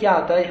लुकअप में क्या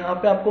आता है, यहाँ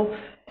पे आपको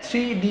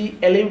 3D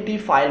LUT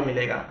फाइल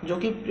मिलेगा जो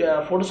कि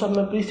फोटोशॉप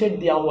में प्रीसेट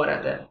दिया हुआ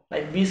रहता है,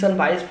 लाइक 20 और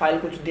 22 फाइल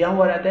कुछ दिया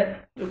हुआ रहता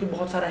है जो कि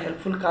बहुत सारा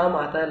हेल्पफुल काम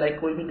आता है। लाइक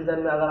कोई भी डिज़ाइन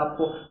में अगर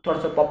आपको थोड़ा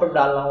सा पॉपअप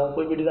डालना हो,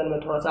 कोई भी डिज़ाइन में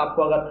थोड़ा सा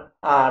आपको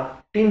अगर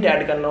टिंट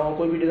ऐड करना हो,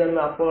 कोई भी डिज़ाइन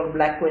में आपको अगर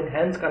ब्लैक को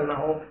इन्हेंस करना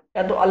हो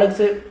या तो अलग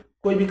से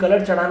कोई भी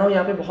कलर चढ़ाना हो,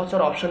 यहाँ पे बहुत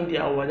सारा ऑप्शन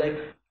दिया हुआ है।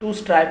 टू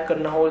स्ट्राइप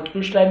करना हो,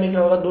 टू स्ट्राइप में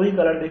क्या होगा, दो ही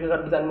कलर दिखेगा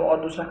डिजाइन में और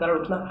दूसरा कलर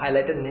उतना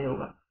हाईलाइटेड नहीं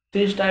होगा।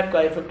 थ्री स्ट्राइप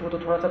का इफेक्ट हो तो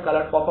थोड़ा सा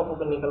कलर पॉपअप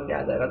होकर निकल के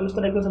आ जाएगा। तो इस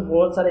तरीके से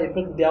बहुत सारे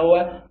इफेक्ट दिया हुआ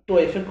है, तो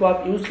इफेक्ट को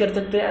आप यूज कर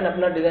सकते हैं एंड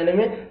अपना डिजाइन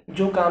में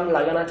जो काम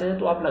लगाना चाहिए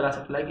तो आप लगा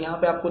सकते हैं। लाइक यहाँ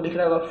पे आपको दिख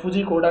रहा होगा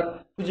फुजी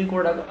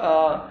कोडक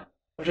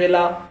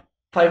रेला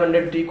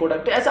 500D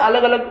कोडक। तो ऐसा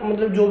अलग अलग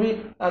मतलब जो भी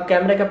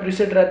कैमरे का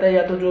प्रीसेट रहता है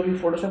या तो जो भी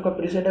फोटोशॉप का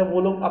प्रीसेट है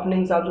वो लोग अपने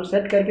हिसाब से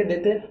सेट करके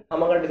देते हैं।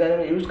 हम अगर डिजाइन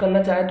में यूज़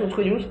करना चाहें तो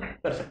उसको यूज़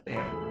कर सकते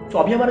हैं। तो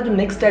अभी हमारा जो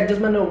नेक्स्ट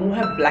एडजस्टमेंट है वो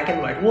है ब्लैक एंड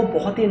व्हाइट। वो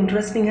बहुत ही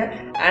इंटरेस्टिंग है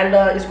एंड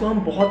इसको हम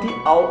बहुत ही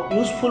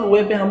यूजफुल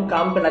वे पे हम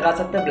काम पे लगा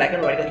सकते हैं ब्लैक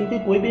एंड व्हाइट का, क्योंकि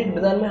कोई भी एक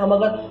डिज़ाइन में हम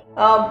अगर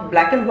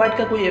ब्लैक एंड व्हाइट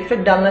का कोई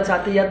इफेक्ट डालना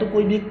चाहते हैं या तो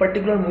कोई भी एक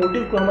पर्टिकुलर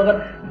मोटिव को हम अगर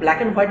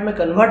ब्लैक एंड व्हाइट में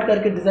कन्वर्ट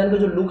करके डिज़ाइन का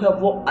जो लुक है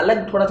वो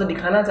अलग थोड़ा सा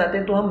दिखाना चाहते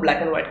हैं तो हम ब्लैक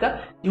एंड व्हाइट का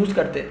यूज़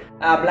करते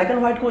हैं। ब्लैक एंड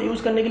व्हाइट को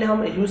यूज़ करने के लिए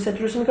हम ह्यूज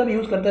सैचुरेशन का भी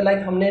यूज़ करते हैं। लाइक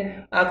हमने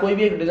कोई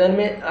भी एक डिज़ाइन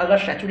में अगर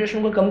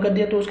सैचुरेशन को कम कर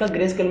दिया तो उसका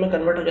ग्रे स्केल में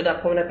कन्वर्ट हो जाता है,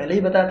 आपको मैंने पहले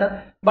ही बताया था।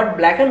 बट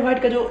ब्लैक एंड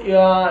व्हाइट का जो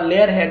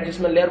लेयर है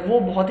जिसमें लेयर वो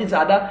बहुत ही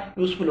ज़्यादा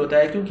यूजफुल होता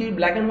है, क्योंकि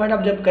ब्लैक एंड व्हाइट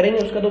आप जब करेंगे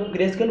उसका तो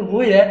ग्रे स्केल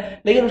हो ही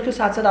है, लेकिन उसके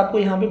साथ साथ आपको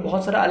यहाँ पे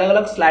बहुत सारा अलग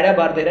अलग स्लाइडर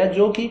बार दे रहा है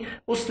जो कि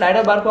उस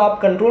स्लाइडर बार को आप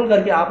कंट्रोल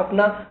करके आप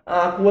अपना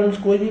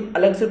कोई भी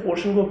अलग से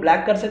पोर्शन को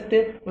ब्लैक कर सकते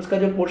हैं, उसका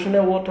जो पोर्शन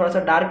है वो थोड़ा सा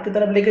डार्क की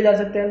तरफ लेके जा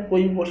सकते हैं,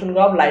 कोई भी पोर्शन को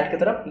आप लाइट की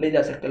तरफ ले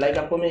जा सकते हैं। लाइक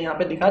आपको मैं यहाँ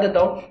पे दिखा देता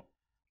हूँ,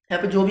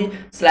 यहाँ पे जो भी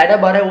स्लाइडर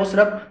बार है वो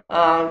सिर्फ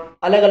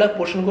अलग अलग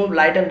पोर्शन को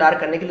लाइट एंड डार्क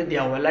करने के लिए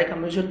दिया हुआ है। लाइक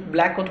हमें जो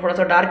ब्लैक को थोड़ा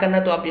सा डार्क करना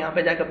है तो आप यहाँ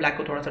पे जाकर ब्लैक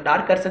को थोड़ा सा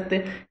डार्क कर सकते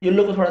हैं,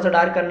 येलो को थोड़ा सा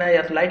डार्क करना है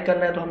या तो लाइट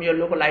करना है तो हम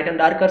येलो को लाइट एंड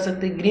डार्क कर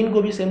सकते हैं, ग्रीन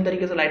को भी सेम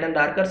तरीके से लाइट एंड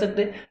डार्क कर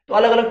सकते हैं। तो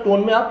अलग अलग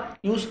टोन में आप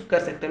यूज़ कर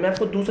सकते हैं। मैं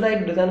आपको दूसरा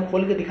एक डिज़ाइन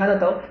खोल के दिखा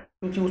देता हूँ,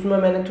 क्योंकि उसमें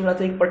मैंने थोड़ा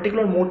सा एक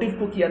पर्टिकुलर मोटिव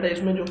को किया था,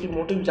 इसमें जो कि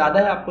मोटिव ज़्यादा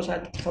है आपको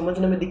शायद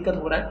समझने में दिक्कत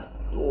हो रहा है,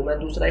 तो मैं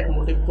दूसरा एक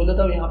मोटिव खोल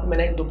देता हूँ। यहाँ पे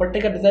मैंने एक दुपट्टे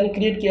का डिज़ाइन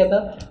क्रिएट किया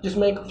था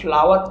जिसमें एक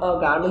फ्लावर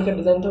गारमेंट का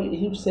डिज़ाइन था,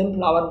 यही सेम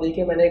फ्लावर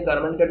देके मैंने एक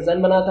गारमेंट का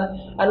डिज़ाइन बनाया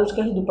था एंड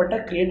उसका ही दुपट्टा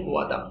क्रिएट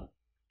हुआ था।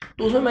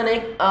 तो उसमें मैंने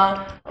एक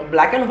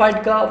ब्लैक एंड व्हाइट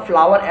का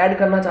फ्लावर ऐड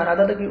करना चाह रहा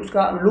था ताकि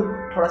उसका लुक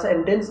थोड़ा सा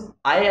इंटेंस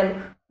आए, एंड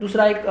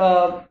दूसरा एक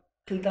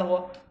खिलता हुआ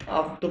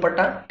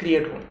दुपट्टा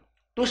क्रिएट हो।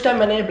 तो उस टाइम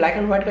मैंने ब्लैक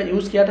एंड व्हाइट का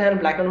यूज़ किया था, एंड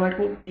ब्लैक एंड व्हाइट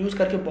को यूज़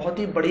करके बहुत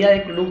ही बढ़िया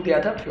एक लुक दिया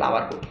था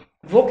फ्लावर को।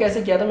 वो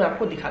कैसे किया था मैं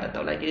आपको दिखा देता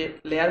हूँ। लाइक ये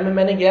लेयर में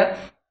मैंने गया,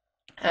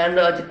 एंड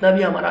जितना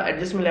भी हमारा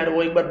एडजस्टमेंट लेयर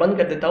वो एक बार बंद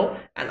कर देता हूँ,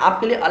 एंड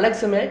आपके लिए अलग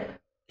से मैं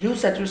ह्यूज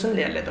सैचुरेशन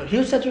लेयर लेता हूँ।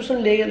 ह्यूज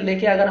सैचुरेशन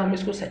लेके अगर हम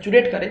इसको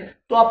सैचुरेट करें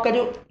तो आपका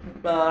जो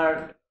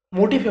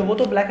मोटिव है वो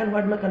तो ब्लैक एंड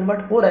व्हाइट में कन्वर्ट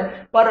हो रहा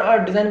है, पर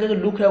डिज़ाइन का जो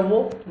लुक है वो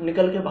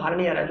निकल के बाहर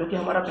नहीं आ रहा है, जो कि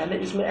हमारा पहले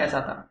इसमें ऐसा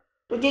था।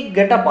 तो ये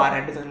गेटअप आ रहा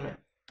है डिज़ाइन में।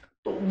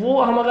 तो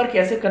वो हम अगर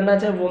कैसे करना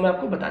चाहे वो मैं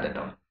आपको बता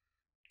देता हूँ।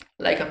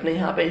 लाइक अपने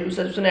यहाँ पे ह्यू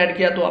सैचुरेशन ऐड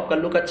किया तो आपका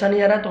लुक अच्छा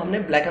नहीं आ रहा है, तो हमने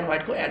ब्लैक एंड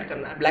व्हाइट को ऐड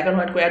करना है। ब्लैक एंड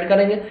व्हाइट को ऐड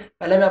करेंगे,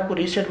 पहले मैं आपको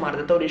रीसेट मार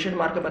देता हूँ, रीसेट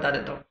मार के बता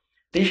देता हूँ।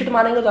 रीसेट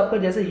मारेंगे तो आपको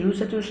जैसे ह्यू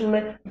सैचुरेशन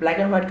में ब्लैक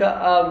एंड व्हाइट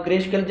का ग्रे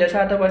स्केल जैसा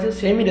आता है वैसे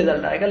सेम ही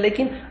रिजल्ट आएगा,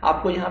 लेकिन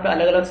आपको यहाँ पे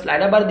अलग अलग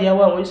स्लाइडर बार दिया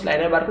हुआ है, वही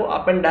स्लाइडर बार को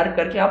अप एंड डार्क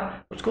करके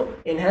आप उसको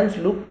इनहेंस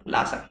लुक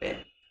ला सकते हैं।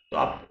 तो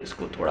आप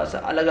इसको थोड़ा सा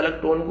अलग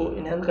अलग टोन को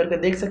इनहेंस करके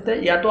देख सकते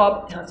हैं, या तो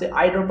आप यहाँ से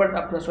आई ड्रॉपर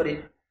अपना सॉरी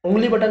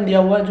उंगली बटन दिया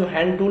हुआ है जो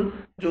हैंड टूल,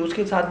 जो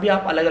उसके साथ भी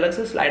आप अलग अलग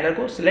से स्लाइडर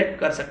को सिलेक्ट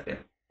कर सकते हैं।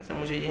 जैसे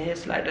मुझे यही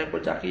स्लाइडर को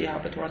जाके यहाँ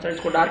पे थोड़ा सा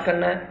इसको डार्क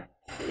करना है,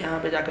 यहाँ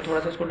पे जाके थोड़ा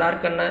सा इसको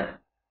डार्क करना है,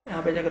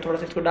 यहाँ पे जाके थोड़ा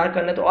सा इसको डार्क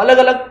करना है। तो अलग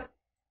अलग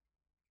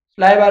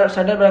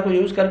स्लाइडर बार को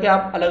यूज़ करके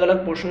आप अलग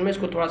अलग पोर्शन में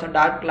इसको थोड़ा सा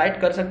डार्क लाइट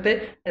कर सकते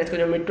हैं। इसका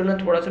जो मिड टोन है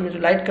थोड़ा सा मुझे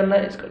लाइट करना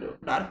है, इसका जो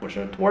डार्क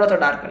पोर्शन है थोड़ा सा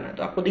डार्क करना है।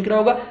 तो आपको दिख रहा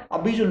होगा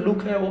अभी जो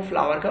लुक है वो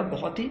फ्लावर का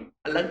बहुत ही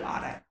अलग आ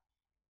रहा है।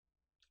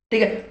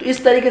 ठीक है, तो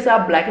इस तरीके से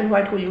आप ब्लैक एंड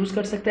व्हाइट को यूज़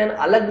कर सकते हैं,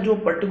 अलग जो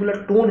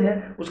पर्टिकुलर टोन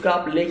है उसका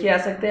आप लेके आ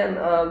सकते हैं,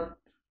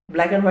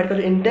 ब्लैक एंड व्हाइट का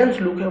जो इंटेंस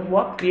लुक है वो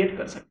आप क्रिएट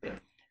कर सकते हैं।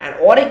 एंड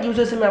और एक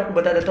यूजर से मैं आपको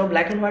बता देता हूँ,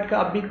 ब्लैक एंड व्हाइट का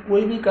आप भी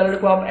कोई भी कलर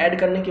को आप ऐड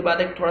करने के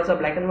बाद एक थोड़ा सा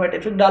ब्लैक एंड व्हाइट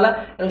इफेक्ट डाला,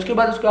 एंड उसके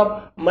बाद उसको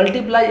आप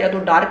मल्टीप्लाई या तो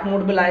डार्क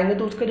मोड में लाएंगे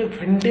तो उसका जो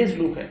विंटेज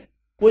लुक है,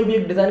 कोई भी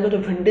एक डिज़ाइन का जो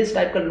विंटेज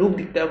टाइप का लुक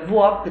दिखता है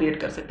वो आप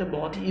क्रिएट कर सकते हैं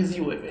बहुत ही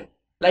ईजी वे में।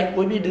 लाइक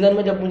कोई भी डिज़ाइन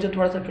में जब मुझे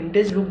थोड़ा सा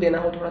विंटेज लुक देना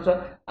हो, थोड़ा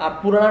सा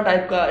पुराना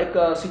टाइप का एक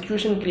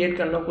सिचुएशन क्रिएट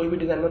करना हो कोई भी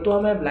डिज़ाइन में, तो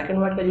मैं ब्लैक एंड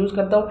व्हाइट का यूज़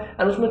करता हूँ,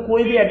 एंड उसमें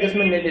कोई भी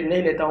एडजस्टमेंट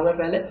नहीं लेता हूँ मैं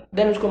पहले,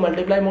 देन उसको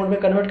मल्टीप्लाई मोड में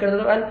कन्वर्ट कर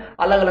देता हूँ, एंड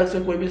अलग अलग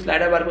से कोई भी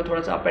स्लाइडर बार को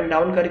थोड़ा सा अप एंड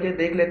डाउन करके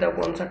देख लेता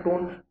हूँ कौन सा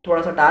टोन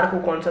थोड़ा सा डार्क हो,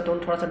 कौन सा टोन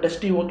थोड़ा सा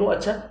डस्टी हो तो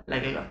अच्छा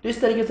लगेगा। तो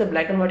इस तरीके से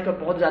ब्लैक एंड व्हाइट का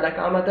बहुत ज़्यादा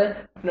काम आता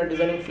है अपना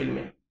डिज़ाइनिंग फील्ड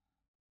में।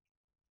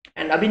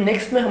 एंड अभी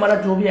नेक्स्ट में हमारा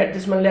जो भी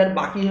एडजस्टमेंट लेयर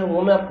बाकी है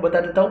वो मैं आपको बता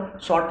देता हूँ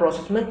शॉर्ट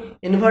प्रोसेस में।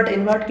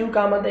 इन्वर्ट क्यों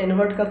काम आता है?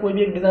 इन्वर्ट का कोई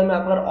भी एक डिज़ाइन में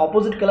आप अगर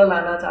ऑपोजिट कलर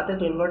लाना चाहते हैं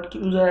तो इन्वर्ट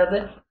यूज हो जाता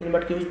है,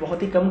 इन्वर्ट के यूज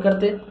बहुत ही कम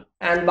करते हैं।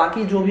 एंड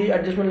बाकी जो भी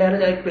एडजस्टमेंट लेयर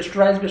है, एक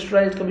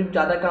पिस्टराइज कभी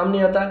ज़्यादा काम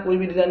नहीं आता। कोई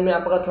भी डिज़ाइन में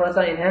आप अगर थोड़ा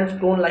सा इनहेंस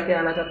टोन लाके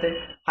आना चाहते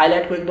हैं,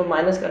 हाईलाइट को एकदम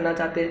माइनस करना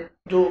चाहते हैं,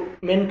 जो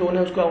मेन टोन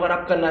है उसको अगर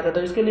आप करना चाहते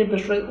हो, इसके लिए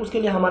पिस्टराइज,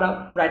 उसके लिए हमारा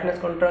ब्राइटनेस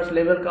कॉन्ट्रास्ट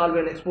लेवल का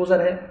एंड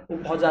एक्सपोजर है वो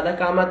बहुत ज़्यादा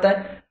काम आता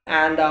है।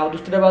 एंड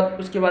दूसरे बात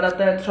उसके बाद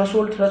आता है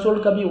थ्रेशोल्ड।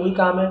 थ्रेशोल्ड का भी वही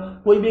काम है,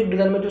 कोई भी एक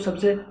डिज़ाइन में जो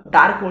सबसे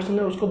डार्क पोर्शन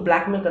है उसको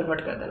ब्लैक में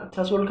कन्वर्ट कर देना,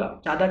 थ्रेशोल्ड का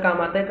ज़्यादा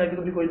काम आता है कभी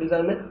कभी कोई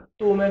डिज़ाइन में।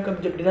 तो मैं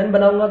कभी जब डिज़ाइन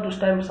बनाऊंगा तो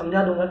उस टाइम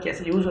समझा दूंगा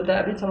कैसे यूज़ होता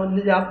है। अभी समझ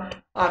लीजिए आप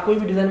कोई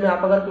भी डिज़ाइन में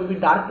आप अगर कोई भी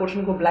डार्क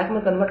पोर्शन को ब्लैक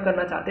में कन्वर्ट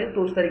करना चाहते हैं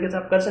तो उस तरीके से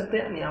आप कर सकते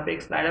हैं। यहाँ पे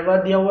एक स्लाइडर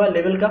बार दिया हुआ है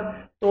लेवल का,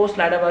 तो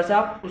स्लाइडर बार से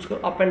आप उसको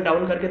अप एंड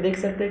डाउन करके देख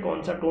सकते हैं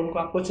कौन सा टोन को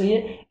आपको चाहिए,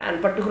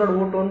 एंड पर्टिकुलर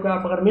वो टोन को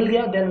आप अगर मिल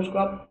गया देन उसको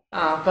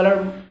आप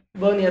कलर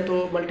बर्न या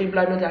तो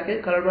मल्टीप्लाई में जाके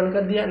कलर बर्न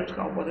कर दिया, एंड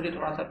उसका ऑपोजिट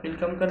थोड़ा सा फिल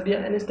कम कर दिया।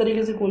 एंड इस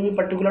तरीके से कोई भी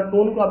पर्टिकुलर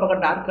टोन को आप अगर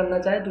डार्क करना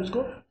चाहे तो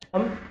उसको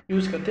हम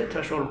यूज़ करते हैं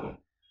थ्रेशोल्ड को।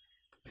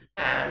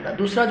 एंड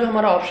दूसरा जो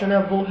हमारा ऑप्शन है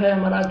वो है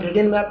हमारा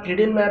ग्रेडियंट मैप।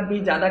 ग्रेडियंट मैप भी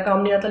ज़्यादा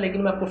काम नहीं आता,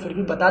 लेकिन मैं आपको फिर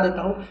भी बता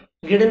देता हूँ।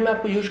 ग्रेडियंट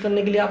मैप को यूज़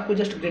करने के लिए आपको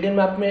जस्ट ग्रेडियंट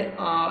मैप में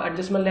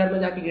एडजस्टमेंट लेयर में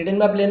जाके ग्रेडियंट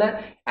मैप लेना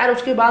है, एंड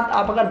उसके बाद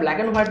आप अगर ब्लैक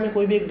एंड व्हाइट में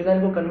कोई भी एक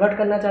डिज़ाइन को कन्वर्ट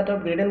करना चाहते हो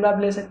ग्रेडियंट मैप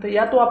ले सकते हैं,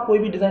 या तो आप कोई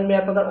भी डिज़ाइन में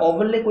आप अगर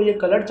ओवरले कोई एक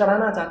कलर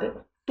चढ़ाना चाहते हैं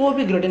तो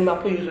भी ग्रेडियंट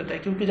मैप को यूज़ होता है।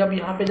 क्योंकि जब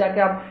यहाँ पे जाके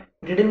आप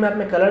ग्रेडियंट मैप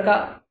में कलर का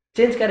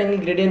चेंज करेंगे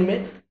ग्रेडियंट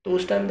में, तो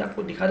उस टाइम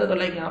आपको दिखा था। तो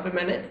लाइक यहाँ पे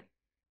मैंने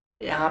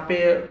यहाँ पे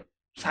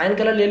साइन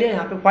कलर ले लिया,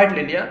 यहाँ पे व्हाइट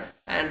ले लिया,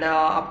 एंड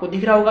आपको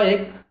दिख रहा होगा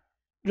एक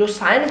जो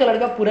साइन कलर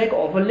का पूरा एक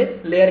ओवरले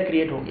लेयर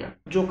क्रिएट हो गया,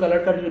 जो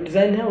कलर का जो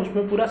डिज़ाइन है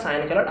उसमें पूरा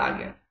साइन कलर आ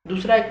गया।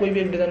 दूसरा एक कोई भी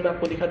एक डिज़ाइन में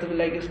आपको दिखाते तो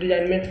लाइक इस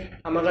डिज़ाइन में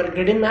हम अगर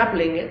ग्रेडियंट मैप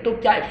लेंगे तो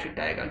क्या इफेक्ट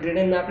आएगा।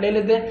 ग्रेडियंट मैप ले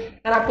लेते हैं,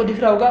 एंड आपको दिख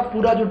रहा होगा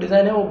पूरा जो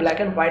डिज़ाइन है वो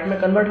ब्लैक एंड व्हाइट में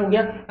कन्वर्ट हो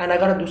गया, एंड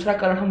अगर दूसरा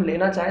कलर हम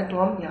लेना चाहें तो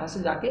हम यहाँ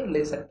से जाके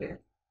ले सकते हैं।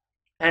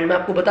 एंड मैं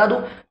आपको बता दूं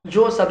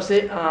जो सबसे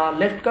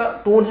लेफ्ट का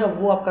टोन है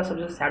वो आपका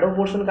सबसे शैडो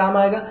पोर्शन काम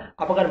आएगा।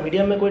 आप अगर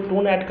मीडियम में कोई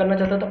टोन ऐड करना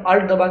चाहते हो तो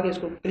अल्ट दबा के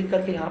इसको क्लिक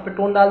करके यहाँ पे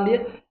टोन डाल दिए,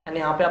 एंड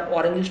यहाँ पे आप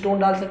ऑरेंज टोन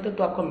डाल सकते हो।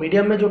 तो आपका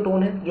मीडियम में जो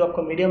टोन है, जो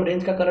आपका मीडियम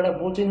रेंज का कलर है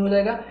वो चेंज हो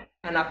जाएगा,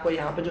 एंड आपको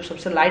यहाँ पे जो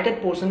सबसे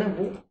लाइटेड पोर्शन है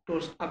वो तो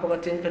आप अगर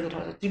चेंज करके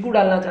थोड़ा सा चीकू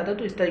डालना चाहते हो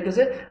तो इस तरीके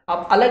से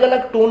आप अलग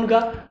अलग टोन का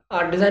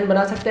डिज़ाइन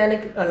बना सकते हैं,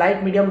 एक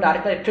लाइट मीडियम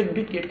डार्क का इफेक्ट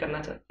भी क्रिएट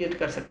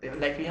कर सकते हैं।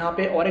 लाइक यहाँ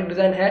पे और एक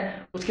डिज़ाइन है,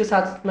 उसके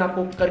साथ मैं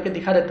आपको करके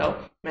दिखा देता हूँ।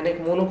 मैंने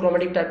एक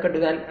मोनोक्रोमेटिक टाइप का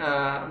डिज़ाइन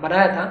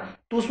बनाया था,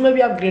 तो उसमें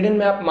भी आप ग्रेडियंट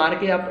में आप मार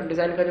के आप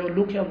डिज़ाइन का जो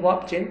लुक है वो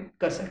आप चेंज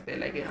कर सकते हैं।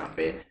 लाइक यहाँ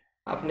पे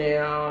आपने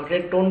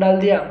रेड टोन डाल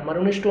दिया,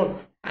 मरूनिश टोन,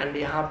 एंड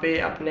यहाँ पे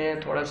अपने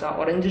थोड़ा सा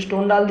ऑरेंज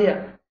स्टोन डाल दिया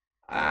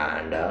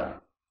एंड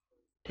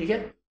ठीक है,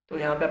 तो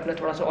यहाँ पे अपने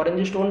थोड़ा सा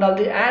ऑरेंज स्टोन डाल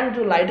दिया एंड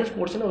जो लाइटेस्ट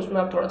पोर्शन है उसमें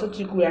आप थोड़ा सा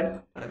चीकू ऐड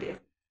कर दिया।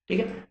 ठीक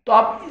है, तो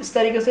आप इस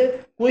तरीके से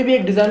कोई भी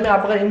एक डिजाइन में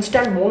आप अगर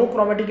इंस्टेंट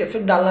मोनोक्रोमेटिक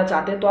इफेक्ट डालना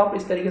चाहते हैं तो आप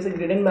इस तरीके से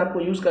ग्रेडियंट मैप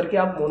को यूज करके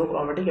आप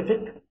मोनोक्रोमेटिक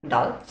इफेक्ट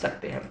डाल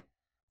सकते हैं।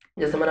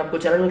 जैसे मैंने आपको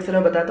चैनल मिक्सर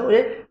में बताया था,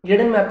 ये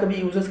ग्रेडियंट मैप का भी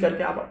यूजेस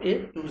करके आप ये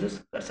यूजेस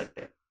कर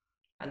सकते हैं।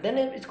 एंड देन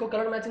इसको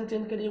कलर मैचिंग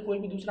चेंज करिए, कोई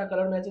भी दूसरा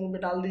कलर मैचिंग पे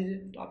डाल दीजिए,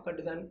 तो आपका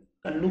डिजाइन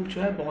का लुक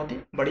जो है बहुत ही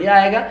बढ़िया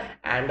आएगा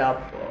एंड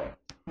आप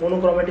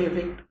मोनोक्रोमेटिक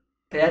इफेक्ट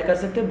तैयार कर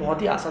सकते हैं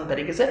बहुत ही आसान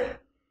तरीके से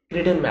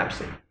ग्रेडियंट मैप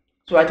से।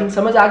 सो आई थिंक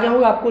समझ आ गया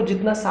होगा आपको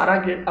जितना सारा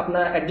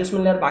अपना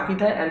एडजस्टमेंट लेयर बाकी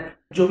था एंड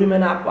जो भी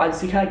मैंने आपको आज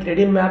सिखाया,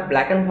 gradient map,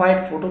 black and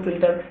white, photo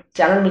filter,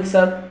 channel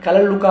mixer,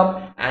 colour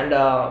lookup and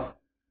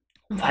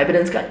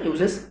vibrance का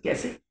यूजेस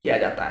कैसे किया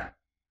जाता है।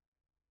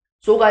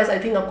 सो गाइस आई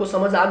थिंक आपको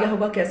समझ आ गया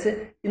होगा कैसे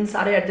इन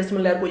सारे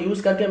एडजस्टमेंट लेयर को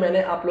यूज करके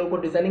मैंने आप लोगों को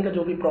डिजाइनिंग का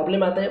जो भी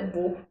प्रॉब्लम आता है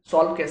वो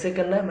सॉल्व कैसे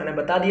करना है मैंने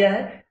बता दिया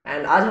है।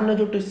 एंड आज हमने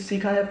जो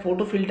सीखा है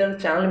photo filter,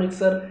 channel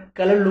mixer,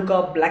 colour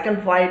lookup, black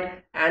and white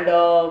and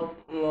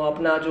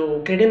अपना जो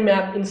ग्रेडियंट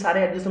मैप, इन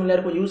सारे एडजस्टमेंट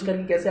लेयर को यूज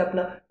करके कैसे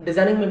अपना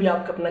डिजाइनिंग में भी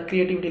आप अपना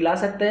क्रिएटिविटी ला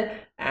सकते हैं।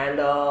 एंड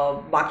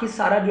बाकी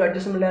सारा जो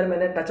एडजस्टमेंट लेयर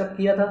मैंने टचअप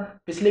किया था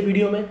पिछले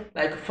वीडियो में,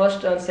 like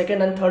first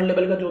second and third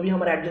level का जो भी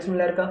हमारा एडजस्टमेंट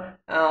लेयर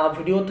का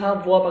वीडियो था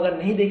वो आप अगर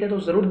नहीं देखे तो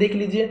ज़रूर देख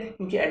लीजिए,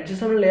 क्योंकि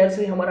एडजस्टमेंट लेयर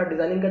से हमारा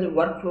डिजाइनिंग का जो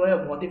वर्क फ्लो है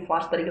बहुत ही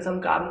फास्ट तरीके से हम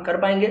काम कर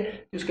पाएंगे।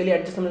 तो उसके लिए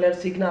एडजस्टमेंट लेयर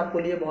सीखना आपको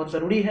लिए बहुत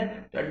ज़रूरी है।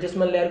 तो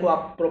एडजस्टमेंट लेयर को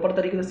आप प्रॉपर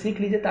तरीके से सीख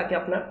लीजिए ताकि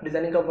अपना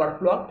डिजाइनिंग का वर्क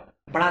फ्लो आप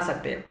बढ़ा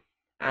सकते हैं।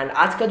 एंड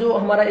आज का जो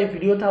हमारा एक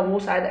वीडियो था वो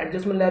शायद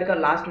एडजस्टमेंट लेयर का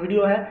लास्ट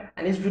वीडियो है।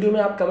 एंड इस वीडियो में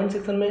आप कमेंट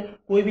सेक्शन में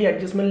कोई भी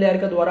एडजस्टमेंट लेयर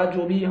का द्वारा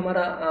जो भी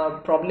हमारा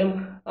प्रॉब्लम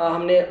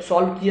हमने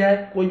सॉल्व किया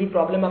है, कोई भी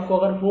प्रॉब्लम आपको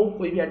अगर हो,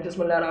 कोई भी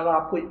एडजस्टमेंट लेयर अगर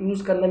आपको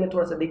यूज़ करने में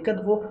थोड़ा सा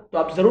दिक्कत हो तो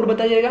आप ज़रूर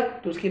बताइएगा,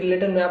 तो उसके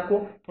रिलेटेड मैं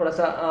आपको थोड़ा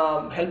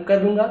सा हेल्प कर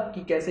दूंगा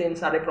कि कैसे इन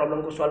सारे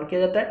प्रॉब्लम को सॉल्व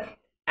किया जाता है।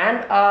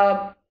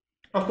 एंड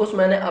ऑफकोर्स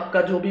मैंने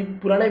आपका जो भी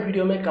पुराने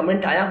वीडियो में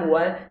कमेंट आया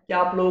हुआ है कि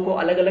आप लोगों को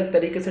अलग अलग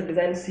तरीके से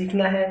डिज़ाइन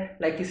सीखना है,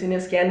 लाइक किसी ने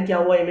स्कैन किया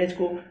हुआ इमेज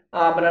को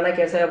बनाना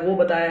कैसा है वो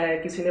बताया है,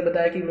 किसी ने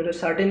बताया कि मुझे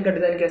सर्टेन का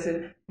डिज़ाइन कैसे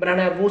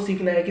बनाना है वो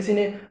सीखना है, किसी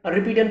ने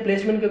रिपीट एंड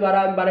प्लेसमेंट के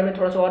बारे में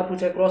थोड़ा सा और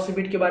पूछा है, क्रॉस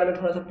रिपीट के बारे में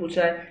थोड़ा सा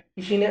पूछा है,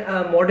 किसी ने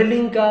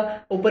मॉडलिंग का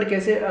ऊपर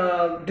कैसे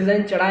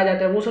डिज़ाइन चढ़ाया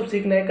जाता है वो सब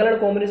सीखना है, कलर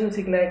कॉम्बिनेशन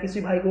सीखना है,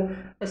 किसी भाई को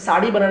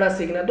साड़ी बनाना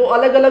सीखना है। तो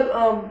अलग अलग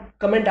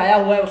कमेंट आया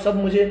हुआ है वो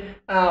सब मुझे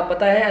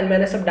पता है एंड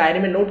मैंने सब डायरी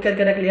में नोट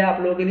करके रख लिया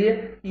आप लोगों के लिए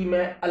कि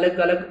मैं अलग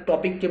अलग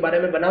टॉपिक के बारे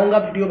में बनाऊंगा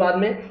वीडियो बाद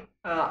में।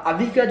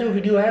 अभी का जो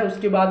वीडियो है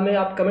उसके बाद में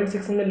आप कमेंट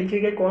सेक्शन में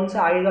लिखिएगा कौन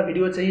सा आगे का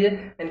वीडियो चाहिए।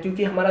 एंड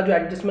क्योंकि हमारा जो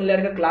एडजस्टमेंट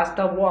लेयर का क्लास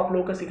था वो आप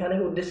लोगों का सिखाने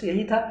का उद्देश्य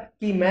यही था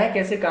कि मैं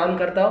कैसे काम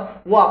करता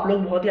हूँ वो आप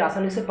लोग बहुत ही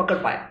आसानी से पकड़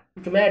पाए,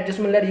 क्योंकि मैं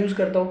एडजस्टमेंट लेयर यूज़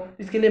करता हूँ।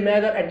 इसके लिए मैं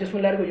अगर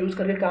एडजस्टमेंट लेयर को यूज़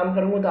करके काम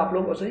करूँगा तो आप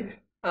लोग उसे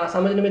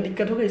समझने में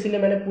दिक्कत होगी, इसीलिए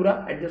मैंने पूरा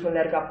एडजस्टमेंट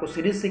लेयर का आपको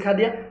सीरीज सिखा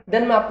दिया।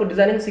 देन मैं आपको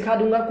डिजाइनिंग सिखा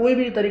दूंगा, कोई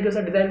भी तरीके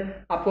से डिजाइन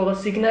आपको अगर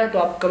सीखना है तो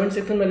आप कमेंट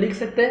सेक्शन में लिख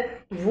सकते हैं,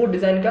 वो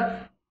डिजाइन का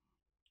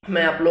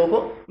मैं आप लोगों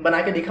को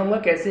बना के दिखाऊंगा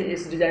कैसे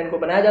इस डिजाइन को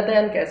बनाया जाता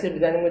है एंड कैसे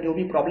डिजाइनिंग में जो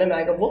भी प्रॉब्लम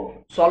आएगा वो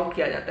सॉल्व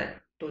किया जाता है।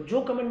 तो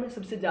जो कमेंट में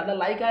सबसे ज़्यादा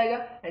लाइक आएगा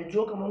एंड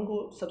जो कमेंट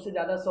को सबसे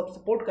ज़्यादा सब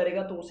सपोर्ट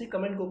करेगा तो उसी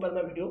कमेंट के ऊपर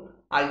मैं वीडियो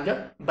आगे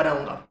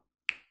बनाऊंगा।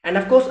 एंड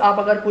ऑफ कोर्स आप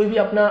अगर कोई भी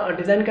अपना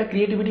डिजाइन का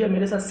क्रिएटिविटी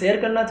मेरे साथ शेयर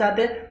करना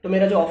चाहते हैं तो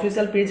मेरा जो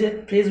ऑफिशियल पेज है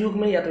फेसबुक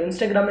में या तो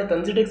इंस्टाग्राम में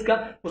TanziTEX का,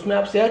 उसमें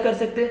आप शेयर कर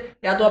सकते हैं,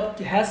 या तो आप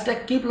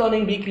hashtag keep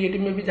learning be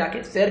creative में भी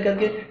जाके शेयर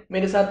करके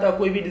मेरे साथ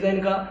कोई भी डिजाइन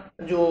का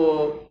जो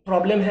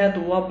प्रॉब्लम है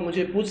तो वो आप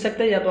मुझे पूछ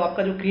सकते हैं, या तो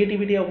आपका जो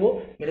क्रिएटिविटी है वो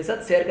मेरे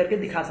साथ शेयर करके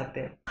दिखा सकते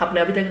हैं।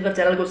 आपने अभी तक अगर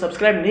चैनल को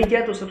सब्सक्राइब नहीं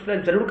किया तो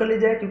सब्सक्राइब जरूर कर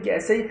लीजिए, क्योंकि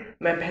ऐसे ही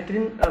मैं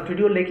बेहतरीन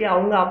वीडियो लेके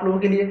आऊँगा आप लोगों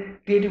के लिए,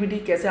 क्रिएटिविटी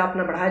कैसे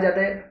अपना बढ़ाया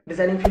जाता है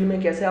डिजाइनिंग फील्ड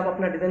में, कैसे आप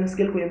अपना डिजाइनिंग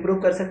स्किल को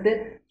इंप्रूव कर सकते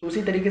हैं। तो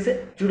उसी तरीके से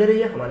जुड़े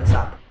रहिए हमारे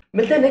साथ।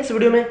 मिलते हैं नेक्स्ट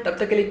वीडियो में, तब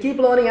तक के लिए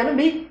keep learning and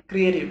be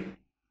creative.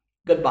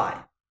 Good bye.